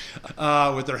 2000s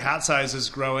with their hat sizes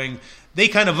growing. They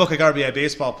kind of look like RBI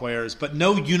baseball players, but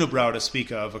no unibrow to speak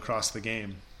of across the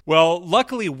game. Well,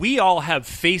 luckily, we all have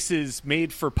faces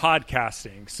made for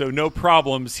podcasting, so no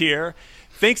problems here.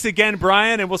 Thanks again,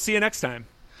 Brian, and we'll see you next time.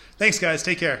 Thanks, guys.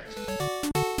 Take care.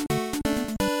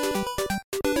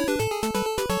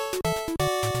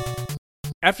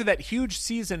 After that huge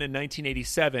season in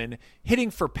 1987, hitting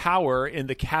for power in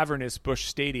the cavernous Busch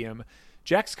Stadium,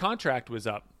 Jack's contract was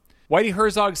up. Whitey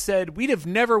Herzog said, "We'd have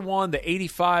never won the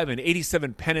 85 and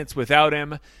 87 pennants without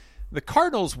him." The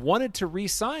Cardinals wanted to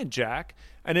re-sign Jack,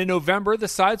 and in November, the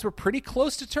sides were pretty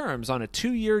close to terms on a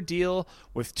 2-year deal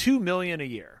with $2 million a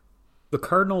year. The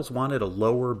Cardinals wanted a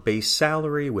lower base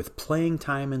salary with playing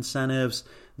time incentives.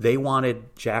 They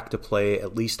wanted Jack to play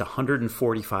at least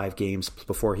 145 games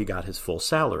before he got his full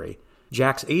salary.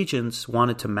 Jack's agents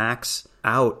wanted to max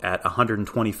out at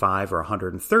 125 or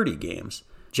 130 games.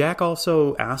 Jack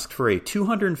also asked for a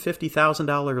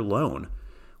 $250,000 loan,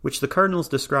 which the Cardinals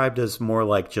described as more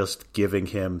like just giving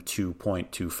him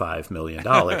 $2.25 million.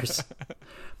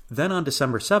 Then on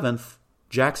December 7th,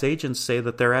 Jack's agents say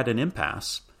that they're at an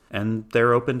impasse and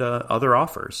they're open to other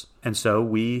offers. And so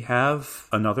we have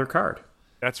another card.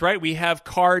 That's right. We have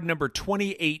card number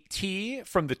 28T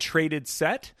from the traded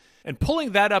set. And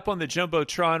pulling that up on the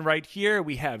Jumbotron right here,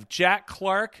 we have Jack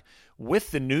Clark with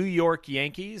the New York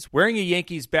Yankees, wearing a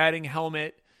Yankees batting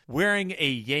helmet, wearing a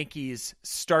Yankees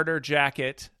starter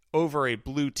jacket over a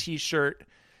blue t-shirt.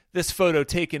 This photo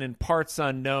taken in parts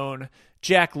unknown.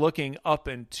 Jack looking up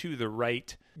and to the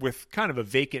right with kind of a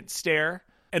vacant stare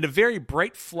and a very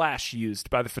bright flash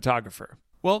used by the photographer.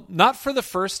 Well, not for the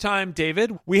first time,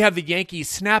 David. We have the Yankees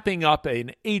snapping up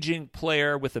an aging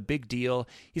player with a big deal.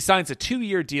 He signs a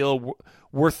 2-year deal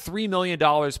worth $3 million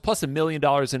plus $1 million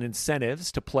in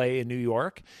incentives to play in New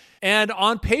York. And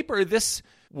on paper, this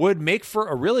would make for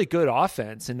a really good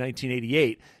offense in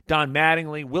 1988. Don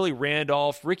Mattingly, Willie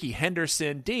Randolph, Rickey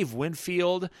Henderson, Dave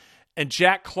Winfield, and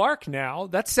Jack Clark now.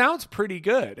 That sounds pretty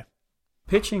good.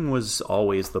 Pitching was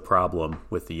always the problem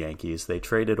with the Yankees. They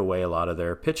traded away a lot of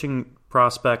their pitching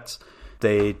prospects.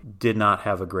 They did not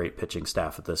have a great pitching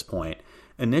staff at this point.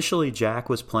 Initially, Jack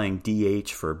was playing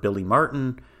DH for Billy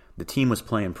Martin. The team was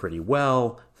playing pretty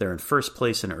well. They're in first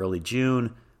place in early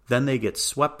June. Then they get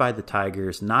swept by the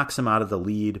Tigers, knocks him out of the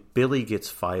lead. Billy gets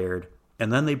fired.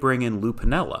 And then they bring in Lou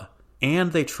Piniella.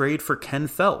 And they trade for Ken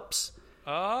Phelps.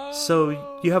 Oh.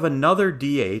 So you have another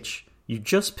DH. You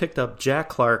just picked up Jack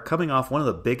Clark coming off one of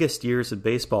the biggest years in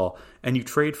baseball, and you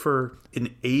trade for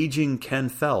an aging Ken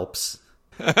Phelps.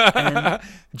 And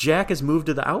Jack has moved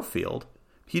to the outfield.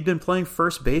 He'd been playing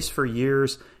first base for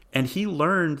years, and he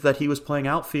learned that he was playing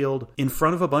outfield in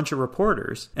front of a bunch of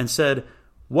reporters and said,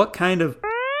 "What kind of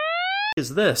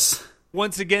is this?"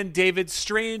 Once again, David,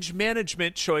 strange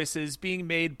management choices being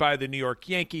made by the New York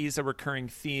Yankees, a recurring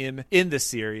theme in the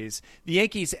series. The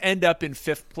Yankees end up in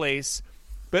 5th place,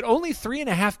 but only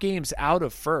 3.5 games out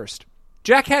of first.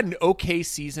 Jack had an okay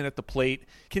season at the plate,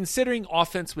 considering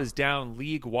offense was down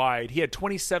league-wide. He had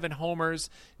 27 homers,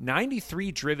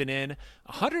 93 driven in,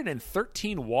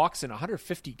 113 walks in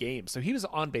 150 games, so he was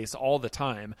on base all the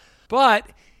time.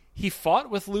 But he fought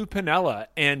with Lou Piniella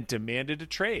and demanded a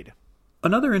trade.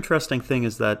 Another interesting thing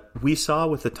is that we saw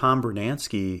with the Tom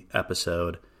Brunansky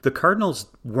episode, the Cardinals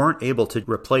weren't able to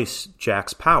replace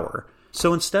Jack's power.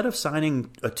 So instead of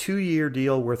signing a 2-year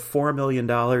deal worth $4 million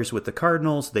with the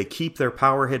Cardinals, they keep their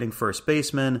power-hitting first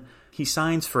baseman. He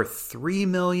signs for $3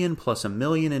 million plus $1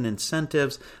 million in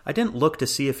incentives. I didn't look to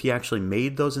see if he actually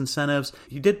made those incentives.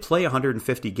 He did play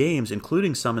 150 games,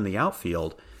 including some in the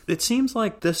outfield. It seems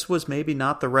like this was maybe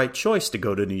not the right choice to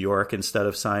go to New York instead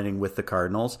of signing with the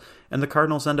Cardinals. And the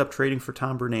Cardinals end up trading for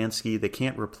Tom Brunansky. They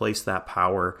can't replace that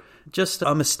power. Just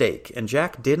a mistake. And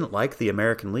Jack didn't like the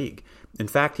American League. In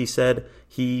fact, he said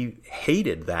he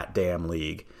hated that damn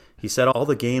league. He said all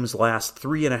the games last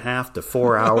 3.5 to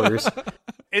 4 hours.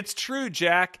 It's true,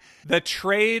 Jack. The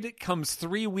trade comes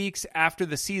 3 weeks after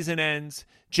the season ends.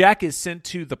 Jack is sent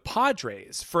to the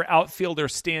Padres for outfielder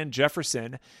Stan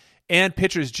Jefferson and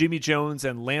pitchers Jimmy Jones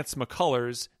and Lance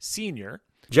McCullers Sr.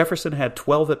 Jefferson had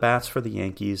 12 at-bats for the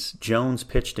Yankees. Jones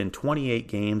pitched in 28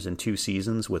 games in 2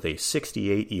 seasons with a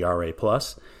 68 ERA+.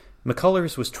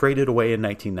 McCullers was traded away in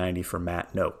 1990 for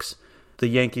Matt Noakes. The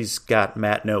Yankees got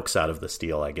Matt Noakes out of this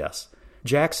deal, I guess.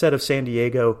 Jack said of San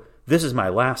Diego, "This is my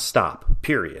last stop,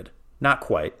 period." Not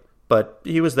quite, but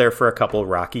he was there for a couple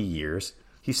rocky years.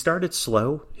 He started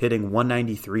slow, hitting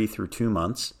 193 through 2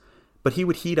 months, but he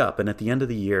would heat up, and at the end of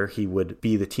the year, he would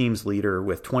be the team's leader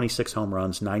with 26 home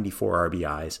runs, 94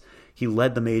 RBIs. He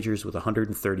led the majors with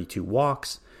 132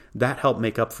 walks. That helped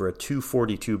make up for a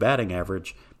 242 batting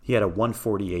average. He had a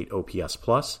 148 OPS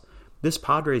plus. This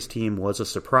Padres team was a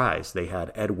surprise. They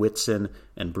had Ed Whitson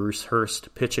and Bruce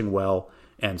Hurst pitching well,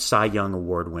 and Cy Young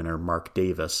Award winner Mark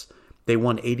Davis. They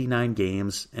won 89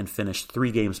 games and finished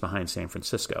 3 games behind San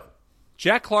Francisco.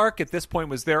 Jack Clark at this point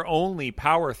was their only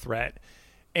power threat,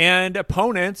 and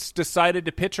opponents decided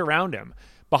to pitch around him.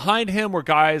 Behind him were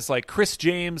guys like Chris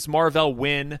James, Marvell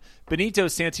Wynn, Benito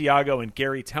Santiago, and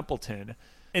Gary Templeton.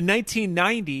 In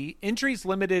 1990, injuries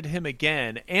limited him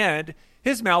again, and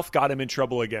his mouth got him in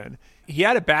trouble again. He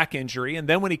had a back injury, and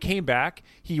then when he came back,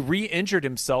 he re-injured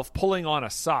himself pulling on a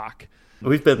sock.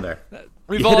 We've been there.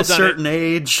 We've you all hit a done certain it.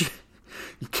 age,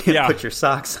 you can't put your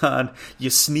socks on, you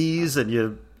sneeze, and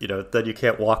then you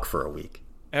can't walk for a week.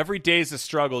 Every day's a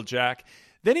struggle, Jack.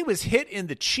 Then he was hit in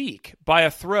the cheek by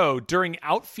a throw during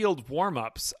outfield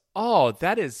warm-ups. Oh,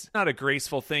 that is not a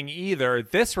graceful thing either.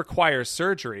 This requires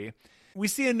surgery. We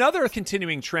see another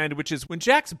continuing trend, which is when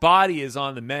Jack's body is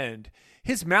on the mend,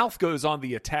 his mouth goes on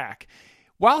the attack.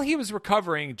 While he was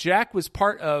recovering, Jack was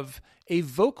part of a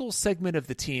vocal segment of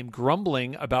the team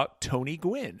grumbling about Tony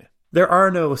Gwynn. There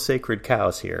are no sacred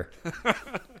cows here.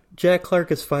 Jack Clark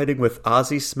is fighting with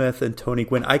Ozzie Smith and Tony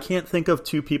Gwynn. I can't think of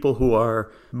two people who are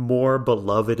more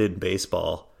beloved in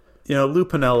baseball. Lou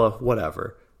Piniella,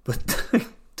 whatever. But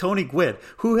Tony Gwynn,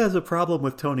 who has a problem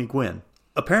with Tony Gwynn?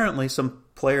 Apparently some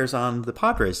players on the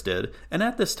Padres did. And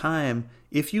at this time,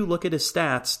 if you look at his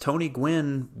stats, Tony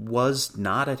Gwynn was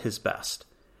not at his best.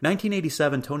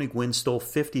 1987, Tony Gwynn stole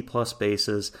 50-plus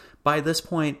bases. By this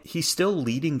point, he's still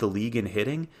leading the league in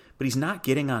hitting, but he's not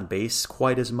getting on base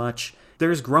quite as much.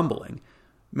 There's grumbling.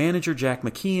 Manager Jack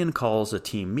McKeon calls a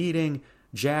team meeting.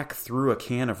 Jack threw a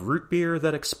can of root beer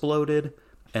that exploded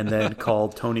and then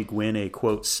called Tony Gwynn a,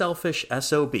 quote, selfish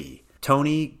SOB.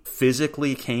 Tony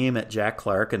physically came at Jack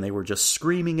Clark, and they were just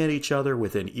screaming at each other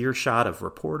within earshot of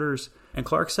reporters. And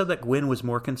Clark said that Gwynn was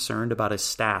more concerned about his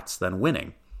stats than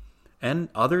winning. And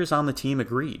others on the team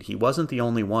agreed. He wasn't the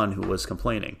only one who was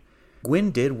complaining.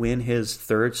 Gwynn did win his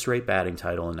 3rd straight batting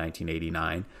title in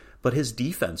 1989, but his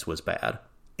defense was bad.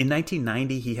 In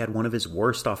 1990, he had one of his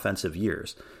worst offensive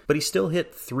years, but he still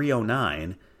hit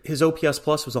 .309. His OPS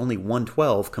plus was only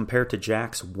 112 compared to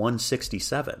Jack's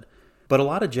 167. But a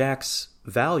lot of Jack's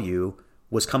value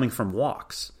was coming from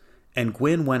walks. And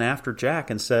Gwynn went after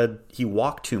Jack and said he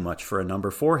walked too much for a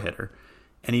number 4 hitter.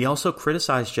 And he also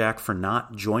criticized Jack for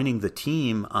not joining the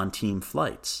team on team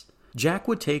flights. Jack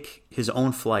would take his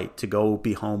own flight to go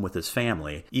be home with his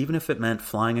family, even if it meant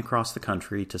flying across the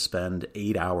country to spend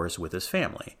 8 hours with his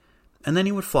family. And then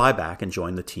he would fly back and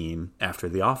join the team after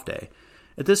the off day.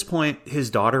 At this point, his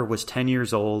daughter was 10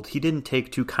 years old. He didn't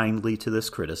take too kindly to this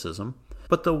criticism.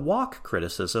 But the walk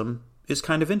criticism is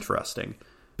kind of interesting,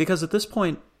 because at this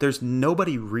point, there's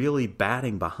nobody really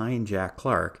batting behind Jack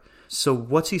Clark. So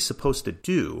what's he supposed to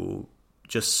do?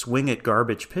 Just swing at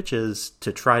garbage pitches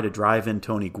to try to drive in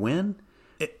Tony Gwynn?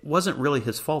 It wasn't really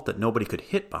his fault that nobody could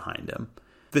hit behind him.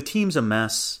 The team's a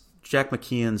mess. Jack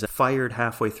McKeon's fired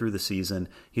halfway through the season.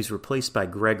 He's replaced by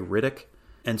Greg Riddick.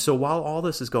 And so while all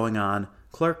this is going on,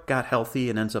 Clark got healthy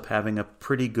and ends up having a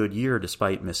pretty good year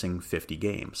despite missing 50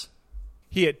 games.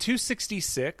 He hit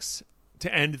 .266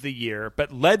 to end the year,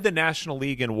 but led the National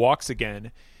League in walks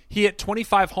again. He hit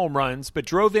 25 home runs, but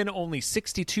drove in only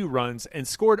 62 runs and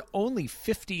scored only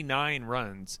 59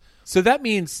 runs. So that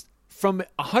means from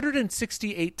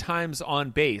 168 times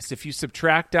on base, if you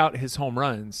subtract out his home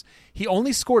runs, he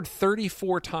only scored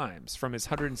 34 times from his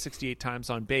 168 times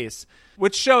on base,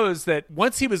 which shows that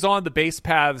once he was on the base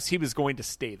paths, he was going to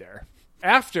stay there.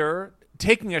 After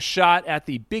taking a shot at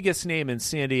the biggest name in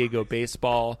San Diego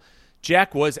baseball,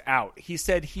 Jack was out. He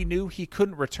said he knew he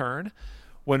couldn't return.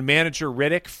 When manager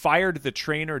Riddick fired the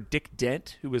trainer Dick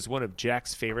Dent, who was one of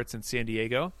Jack's favorites in San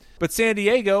Diego. But San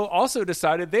Diego also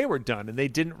decided they were done, and they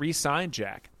didn't re-sign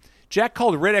Jack. Jack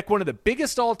called Riddick one of the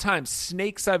biggest all-time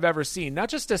snakes I've ever seen. Not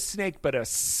just a snake, but a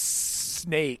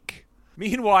snake.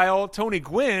 Meanwhile, Tony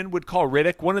Gwynn would call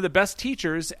Riddick one of the best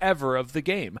teachers ever of the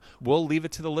game. We'll leave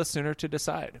it to the listener to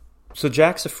decide. So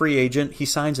Jack's a free agent. He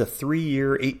signs a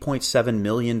 3-year, $8.7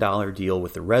 million deal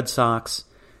with the Red Sox.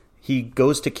 He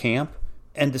goes to camp.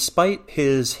 And despite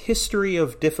his history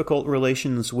of difficult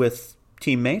relations with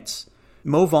teammates,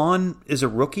 Mo Vaughn is a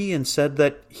rookie and said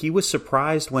that he was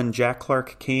surprised when Jack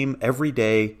Clark came every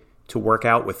day to work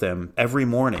out with him every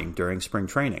morning during spring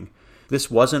training.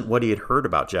 This wasn't what he had heard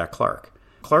about Jack Clark.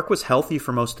 Clark was healthy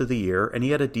for most of the year, and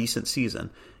he had a decent season.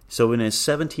 So in his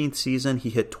 17th season, he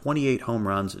hit 28 home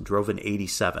runs and drove an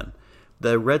 87.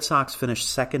 The Red Sox finished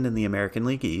second in the American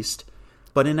League East,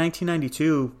 but in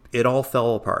 1992, it all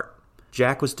fell apart.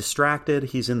 Jack was distracted,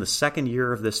 he's in the second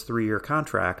year of this 3-year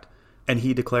contract, and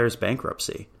he declares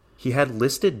bankruptcy. He had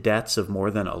listed debts of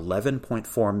more than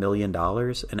 $11.4 million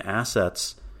and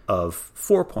assets of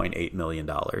 $4.8 million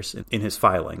in his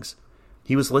filings.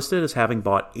 He was listed as having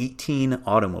bought 18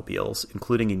 automobiles,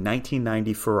 including a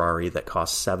 1990 Ferrari that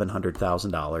cost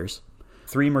 $700,000.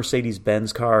 3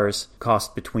 Mercedes-Benz cars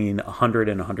cost between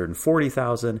 $100,000 and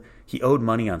 $140,000. He owed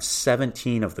money on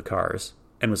 17 of the cars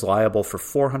and was liable for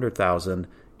 $400,000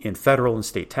 in federal and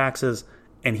state taxes,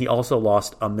 and he also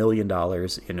lost $1 million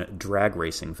in a drag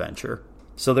racing venture.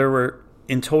 So there were,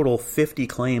 in total, 50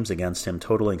 claims against him,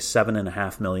 totaling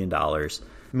 $7.5 million.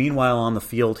 Meanwhile, on the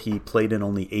field, he played in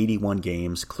only 81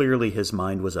 games. Clearly, his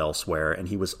mind was elsewhere, and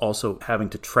he was also having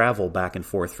to travel back and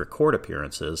forth for court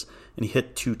appearances, and he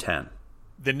hit .210.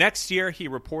 The next year, he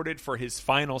reported for his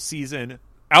final season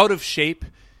out of shape.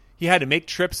 He had to make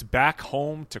trips back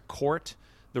home to court.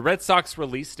 The Red Sox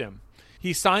released him.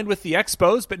 He signed with the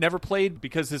Expos, but never played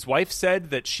because his wife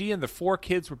said that she and the 4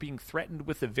 kids were being threatened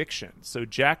with eviction. So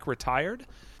Jack retired,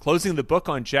 closing the book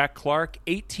on Jack Clark,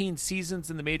 18 seasons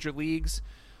in the major leagues,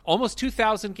 almost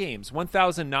 2,000 games,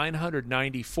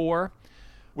 1,994,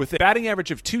 with a batting average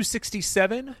of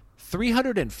 .267,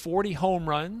 340 home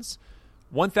runs,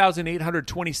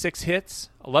 1,826 hits,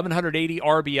 1,180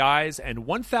 RBIs, and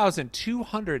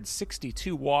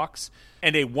 1,262 walks,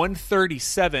 and a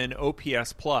 137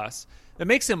 OPS plus. That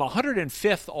makes him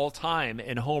 105th all-time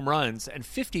in home runs and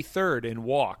 53rd in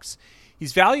walks.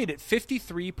 He's valued at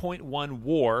 53.1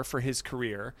 WAR for his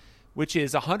career, which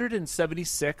is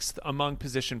 176th among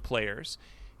position players.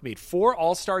 He made 4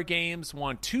 All-Star games,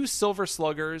 won 2 Silver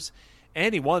Sluggers,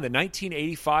 and he won the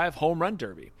 1985 Home Run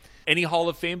Derby. Any Hall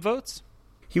of Fame votes?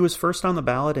 He was first on the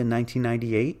ballot in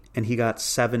 1998, and he got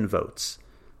 7 votes.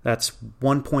 That's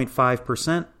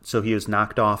 1.5%, so he was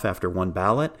knocked off after 1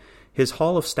 ballot. His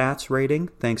Hall of Stats rating,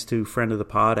 thanks to friend of the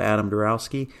pod, Adam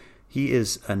Dorowski, he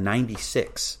is a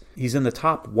 96. He's in the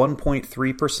top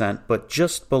 1.3%, but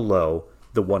just below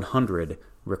the 100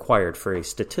 required for a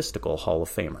statistical Hall of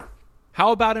Famer.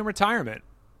 How about in retirement?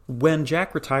 When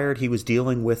Jack retired, he was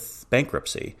dealing with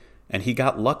bankruptcy, and he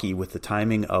got lucky with the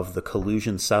timing of the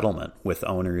collusion settlement with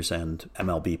owners and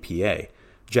MLBPA.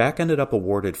 Jack ended up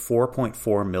awarded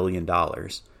 $4.4 million.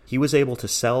 He was able to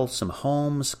sell some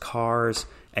homes, cars,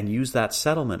 and use that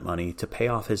settlement money to pay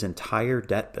off his entire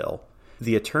debt bill.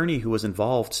 The attorney who was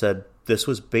involved said this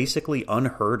was basically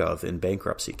unheard of in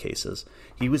bankruptcy cases.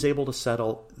 He was able to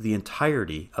settle the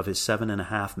entirety of his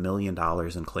 $7.5 million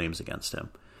in claims against him.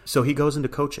 So he goes into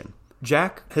coaching.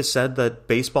 Jack has said that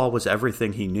baseball was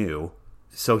everything he knew,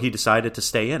 so he decided to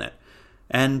stay in it.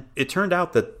 And it turned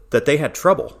out that they had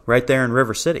trouble right there in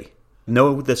River City.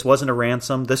 No, this wasn't a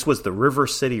ransom. This was the River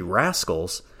City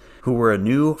Rascals, who were a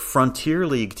new Frontier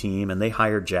League team, and they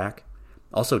hired Jack.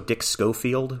 Also, Dick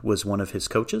Schofield was one of his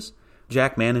coaches.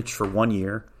 Jack managed for 1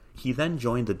 year. He then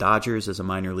joined the Dodgers as a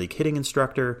minor league hitting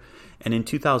instructor, and in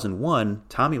 2001,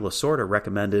 Tommy Lasorda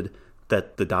recommended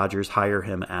that the Dodgers hire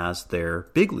him as their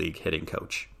big league hitting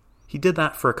coach. He did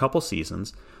that for a couple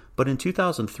seasons, but in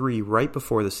 2003, right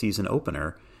before the season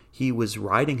opener, he was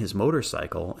riding his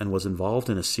motorcycle and was involved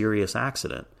in a serious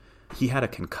accident. He had a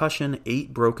concussion,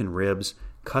 8 broken ribs,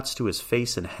 cuts to his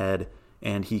face and head,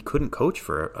 and he couldn't coach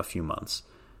for a few months.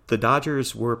 The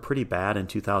Dodgers were pretty bad in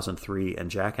 2003, and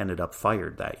Jack ended up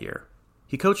fired that year.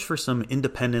 He coached for some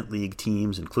independent league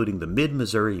teams, including the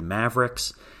Mid-Missouri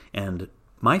Mavericks and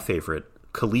my favorite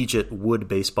collegiate wood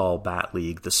baseball bat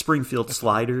league, the Springfield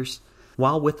Sliders.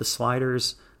 While with the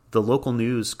Sliders, the local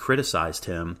news criticized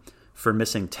him for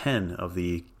missing 10 of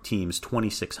the team's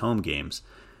 26 home games.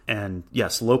 And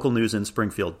yes, local news in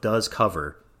Springfield does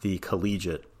cover the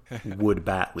collegiate wood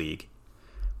bat league.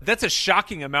 That's a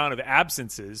shocking amount of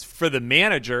absences for the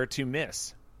manager to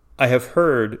miss. I have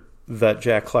heard that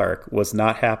Jack Clark was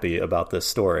not happy about this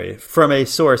story from a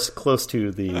source close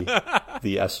to the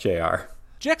SJR.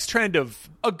 Jack's trend of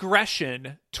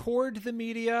aggression toward the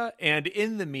media and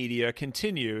in the media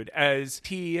continued as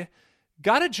he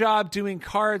got a job doing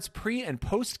Cards pre- and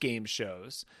post-game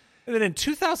shows. And then in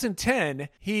 2010,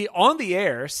 he, on the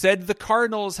air, said the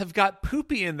Cardinals have got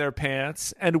poopy in their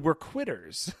pants and were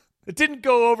quitters. It didn't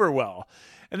go over well.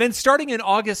 And then starting in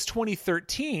August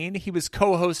 2013, he was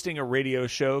co-hosting a radio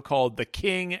show called The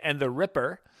King and the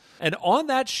Ripper. And on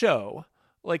that show,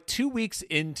 like 2 weeks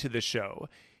into the show,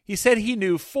 he said he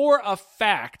knew for a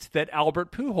fact that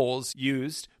Albert Pujols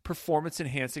used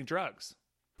performance-enhancing drugs.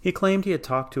 He claimed he had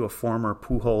talked to a former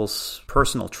Pujols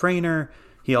personal trainer.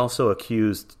 He also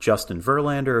accused Justin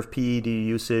Verlander of PED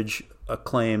usage, a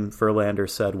claim Verlander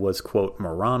said was, quote,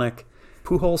 moronic.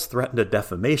 Pujols threatened a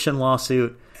defamation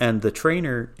lawsuit, and the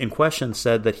trainer in question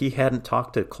said that he hadn't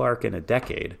talked to Clark in a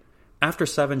decade. After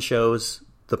 7 shows,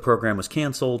 the program was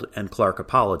canceled, and Clark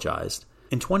apologized.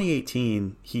 In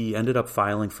 2018, he ended up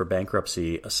filing for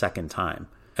bankruptcy a second time.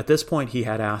 At this point, he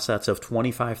had assets of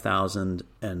 $25,000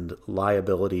 and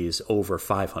liabilities over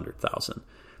 $500,000.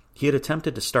 He had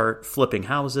attempted to start flipping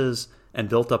houses and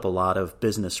built up a lot of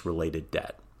business-related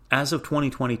debt. As of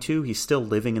 2022, he's still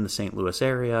living in the St. Louis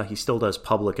area. He still does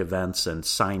public events and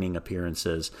signing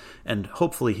appearances, and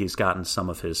hopefully he's gotten some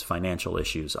of his financial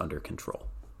issues under control.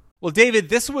 Well, David,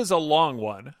 this was a long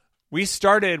one. We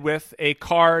started with a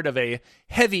card of a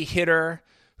heavy hitter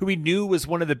who we knew was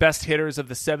one of the best hitters of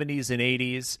the 70s and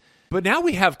 80s. But now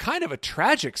we have kind of a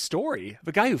tragic story of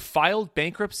a guy who filed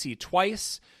bankruptcy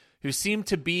twice, who seemed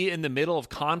to be in the middle of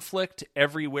conflict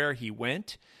everywhere he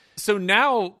went. So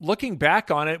now, looking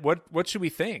back on it, what should we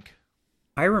think?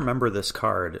 I remember this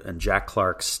card and Jack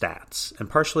Clark's stats, and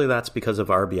partially that's because of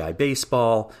RBI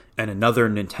Baseball and another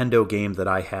Nintendo game that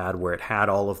I had where it had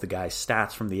all of the guy's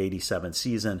stats from the 87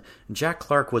 season. And Jack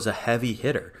Clark was a heavy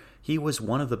hitter. He was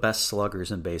one of the best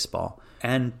sluggers in baseball.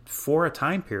 And for a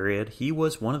time period, he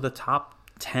was one of the top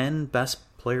 10 best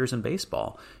players in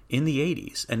baseball in the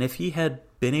 80s. And if he had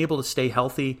been able to stay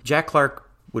healthy, Jack Clark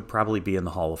would probably be in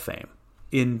the Hall of Fame.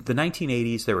 In the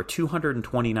 1980s, there were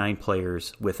 229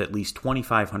 players with at least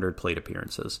 2,500 plate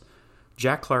appearances.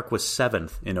 Jack Clark was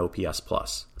 7th in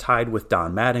OPS+, tied with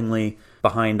Don Mattingly,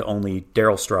 behind only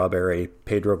Darryl Strawberry,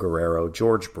 Pedro Guerrero,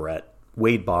 George Brett,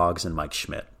 Wade Boggs, and Mike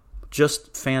Schmidt.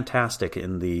 Just fantastic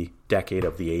in the decade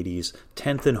of the 80s.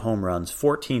 10th in home runs,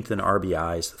 14th in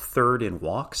RBIs, 3rd in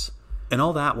walks, and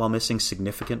all that while missing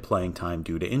significant playing time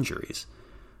due to injuries.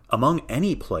 Among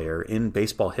any player in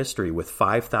baseball history with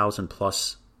 5,000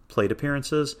 plus plate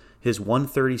appearances, his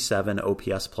 137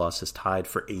 OPS plus is tied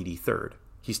for 83rd.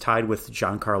 He's tied with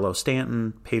Giancarlo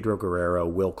Stanton, Pedro Guerrero,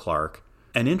 Will Clark,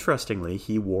 and interestingly,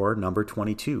 he wore number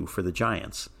 22 for the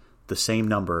Giants, the same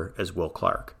number as Will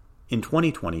Clark. In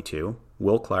 2022,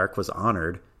 Will Clark was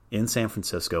honored in San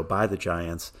Francisco by the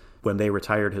Giants when they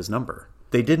retired his number.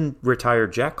 They didn't retire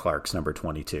Jack Clark's number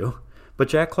 22, but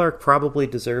Jack Clark probably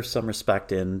deserves some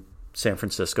respect in San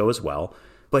Francisco as well,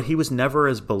 but he was never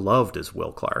as beloved as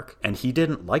Will Clark, and he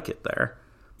didn't like it there.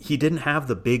 He didn't have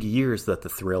the big years that the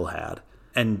Thrill had,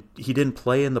 and he didn't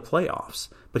play in the playoffs,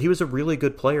 but he was a really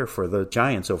good player for the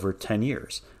Giants over 10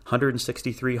 years.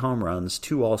 163 home runs,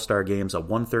 2 All-Star games, a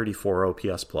 134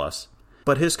 OPS plus.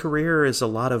 But his career is a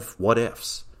lot of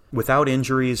what-ifs. Without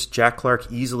injuries, Jack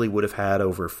Clark easily would have had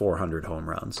over 400 home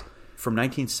runs. From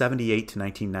 1978 to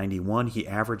 1991, he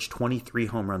averaged 23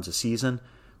 home runs a season,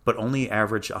 but only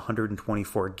averaged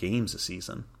 124 games a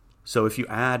season. So if you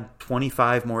add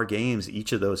 25 more games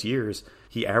each of those years,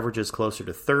 he averages closer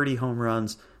to 30 home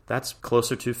runs. That's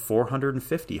closer to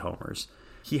 450 homers.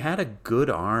 He had a good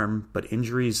arm, but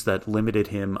injuries that limited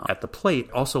him at the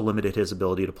plate also limited his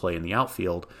ability to play in the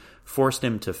outfield, forced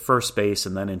him to first base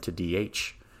and then into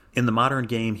DH. In the modern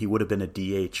game, he would have been a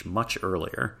DH much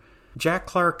earlier. Jack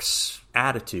Clark's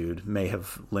attitude may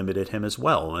have limited him as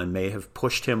well and may have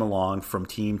pushed him along from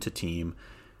team to team.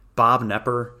 Bob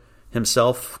Knepper,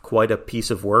 himself quite a piece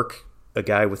of work, a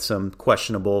guy with some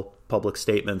questionable public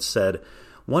statements, said,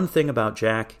 "One thing about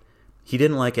Jack, he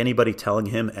didn't like anybody telling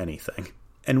him anything."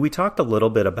 And we talked a little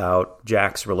bit about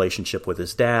Jack's relationship with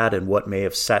his dad and what may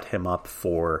have set him up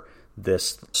for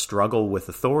this struggle with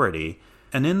authority.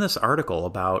 And in this article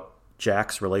about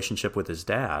Jack's relationship with his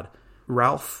dad,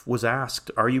 Ralph was asked,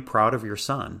 "Are you proud of your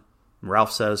son?"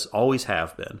 Ralph says, "Always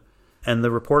have been." And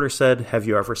the reporter said, "Have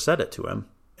you ever said it to him?"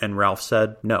 And Ralph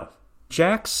said, "No."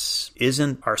 Jack's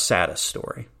isn't our saddest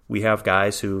story. We have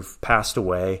guys who've passed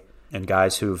away and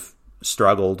guys who've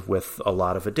struggled with a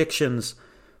lot of addictions,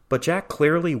 but Jack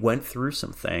clearly went through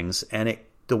some things, and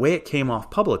the way it came off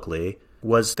publicly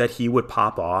was that he would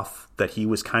pop off, that he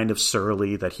was kind of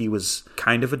surly, that he was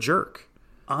kind of a jerk.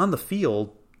 On the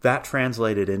field, that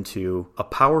translated into a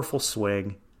powerful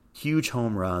swing, huge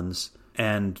home runs,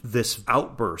 and this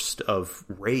outburst of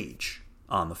rage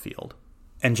on the field.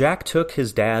 And Jack took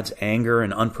his dad's anger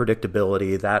and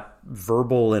unpredictability, that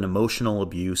verbal and emotional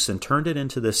abuse, and turned it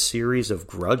into this series of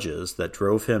grudges that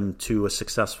drove him to a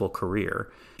successful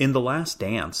career. In The Last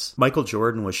Dance, Michael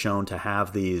Jordan was shown to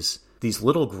have these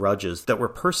little grudges that were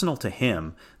personal to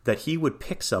him, that he would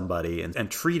pick somebody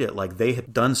and treat it like they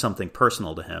had done something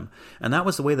personal to him. And that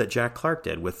was the way that Jack Clark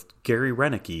did with Gary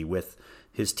Renicky, with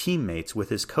his teammates, with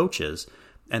his coaches.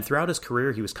 And throughout his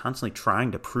career, he was constantly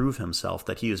trying to prove himself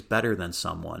that he is better than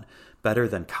someone, better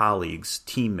than colleagues,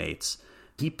 teammates.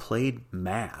 He played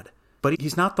mad. But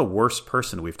he's not the worst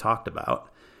person we've talked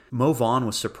about. Mo Vaughn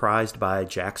was surprised by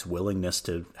Jack's willingness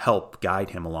to help guide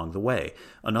him along the way.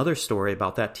 Another story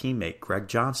about that teammate, Greg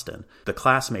Johnston, the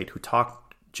classmate who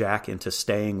talked Jack into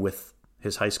staying with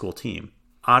his high school team.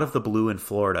 Out of the blue in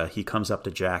Florida, he comes up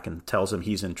to Jack and tells him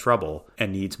he's in trouble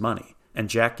and needs money. And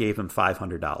Jack gave him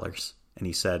 $500. And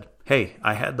he said, hey,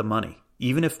 I had the money,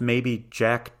 even if maybe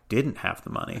Jack didn't have the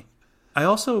money. I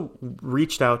also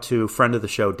reached out to a friend of the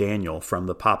show, Daniel, from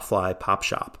the Popfly Pop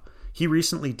Shop. He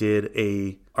recently did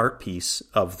a art piece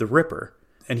of the Ripper,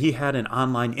 and he had an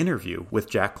online interview with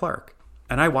Jack Clark.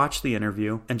 And I watched the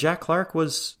interview, and Jack Clark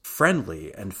was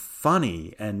friendly and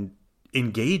funny and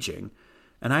engaging.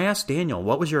 And I asked Daniel,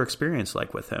 what was your experience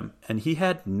like with him? And he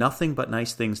had nothing but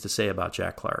nice things to say about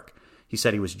Jack Clark. He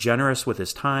said he was generous with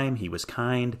his time, he was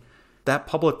kind. That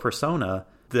public persona,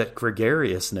 that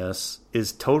gregariousness,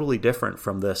 is totally different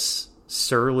from this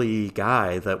surly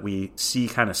guy that we see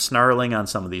kind of snarling on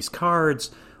some of these cards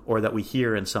or that we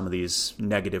hear in some of these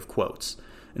negative quotes.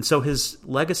 And so his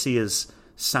legacy is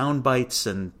sound bites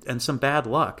and some bad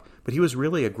luck, but he was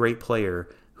really a great player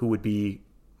who would be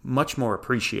much more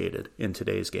appreciated in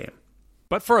today's game.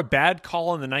 But for a bad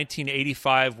call in the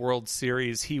 1985 World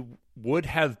Series, he would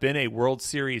have been a World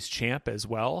Series champ as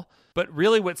well. But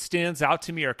really what stands out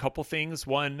to me are a couple things.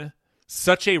 One,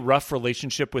 such a rough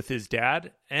relationship with his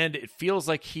dad, and it feels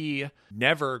like he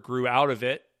never grew out of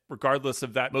it, regardless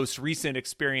of that most recent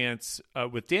experience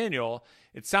with Daniel.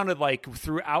 It sounded like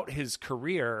throughout his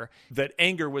career that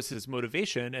anger was his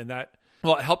motivation, and that,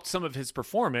 well, it helped some of his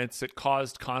performance. It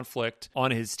caused conflict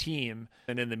on his team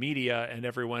and in the media and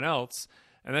everyone else,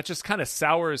 and that just kind of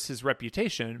sours his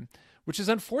reputation, which is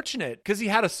unfortunate because he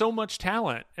had so much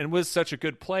talent and was such a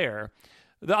good player.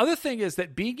 The other thing is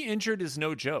that being injured is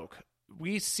no joke.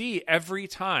 We see every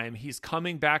time he's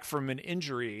coming back from an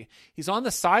injury, he's on the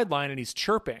sideline and he's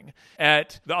chirping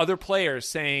at the other players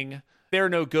saying they're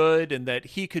no good and that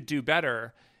he could do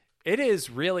better. It is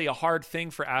really a hard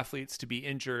thing for athletes to be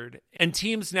injured. And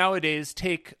teams nowadays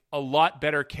take a lot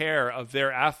better care of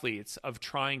their athletes, of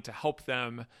trying to help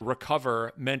them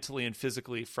recover mentally and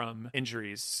physically from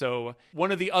injuries. So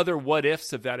one of the other what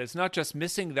ifs of that is not just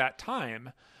missing that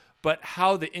time, but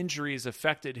how the injuries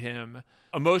affected him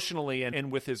emotionally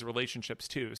and with his relationships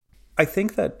too. I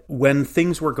think that when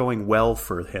things were going well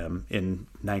for him in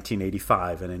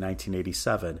 1985 and in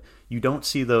 1987, you don't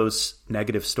see those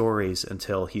negative stories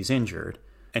until he's injured,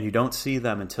 and you don't see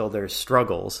them until there's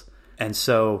struggles. And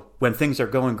so when things are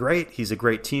going great, he's a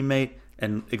great teammate,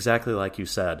 and exactly like you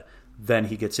said, then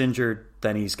he gets injured,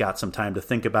 then he's got some time to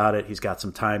think about it, he's got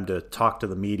some time to talk to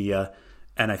the media,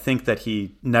 and I think that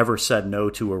he never said no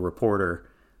to a reporter,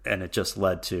 and it just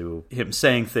led to him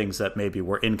saying things that maybe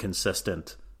were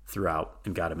inconsistent throughout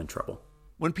and got him in trouble.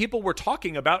 When people were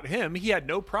talking about him, he had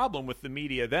no problem with the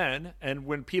media then. And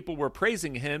when people were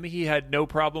praising him, he had no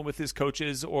problem with his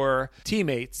coaches or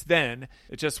teammates then.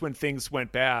 It's just when things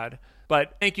went bad.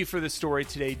 But thank you for the story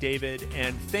today, David.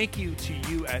 And thank you to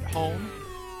you at home.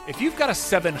 If you've got a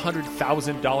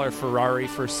 $700,000 Ferrari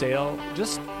for sale,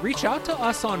 just reach out to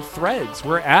us on Threads.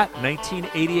 We're at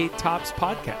 1988 Topps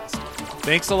Podcast.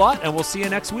 Thanks a lot, and we'll see you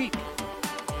next week.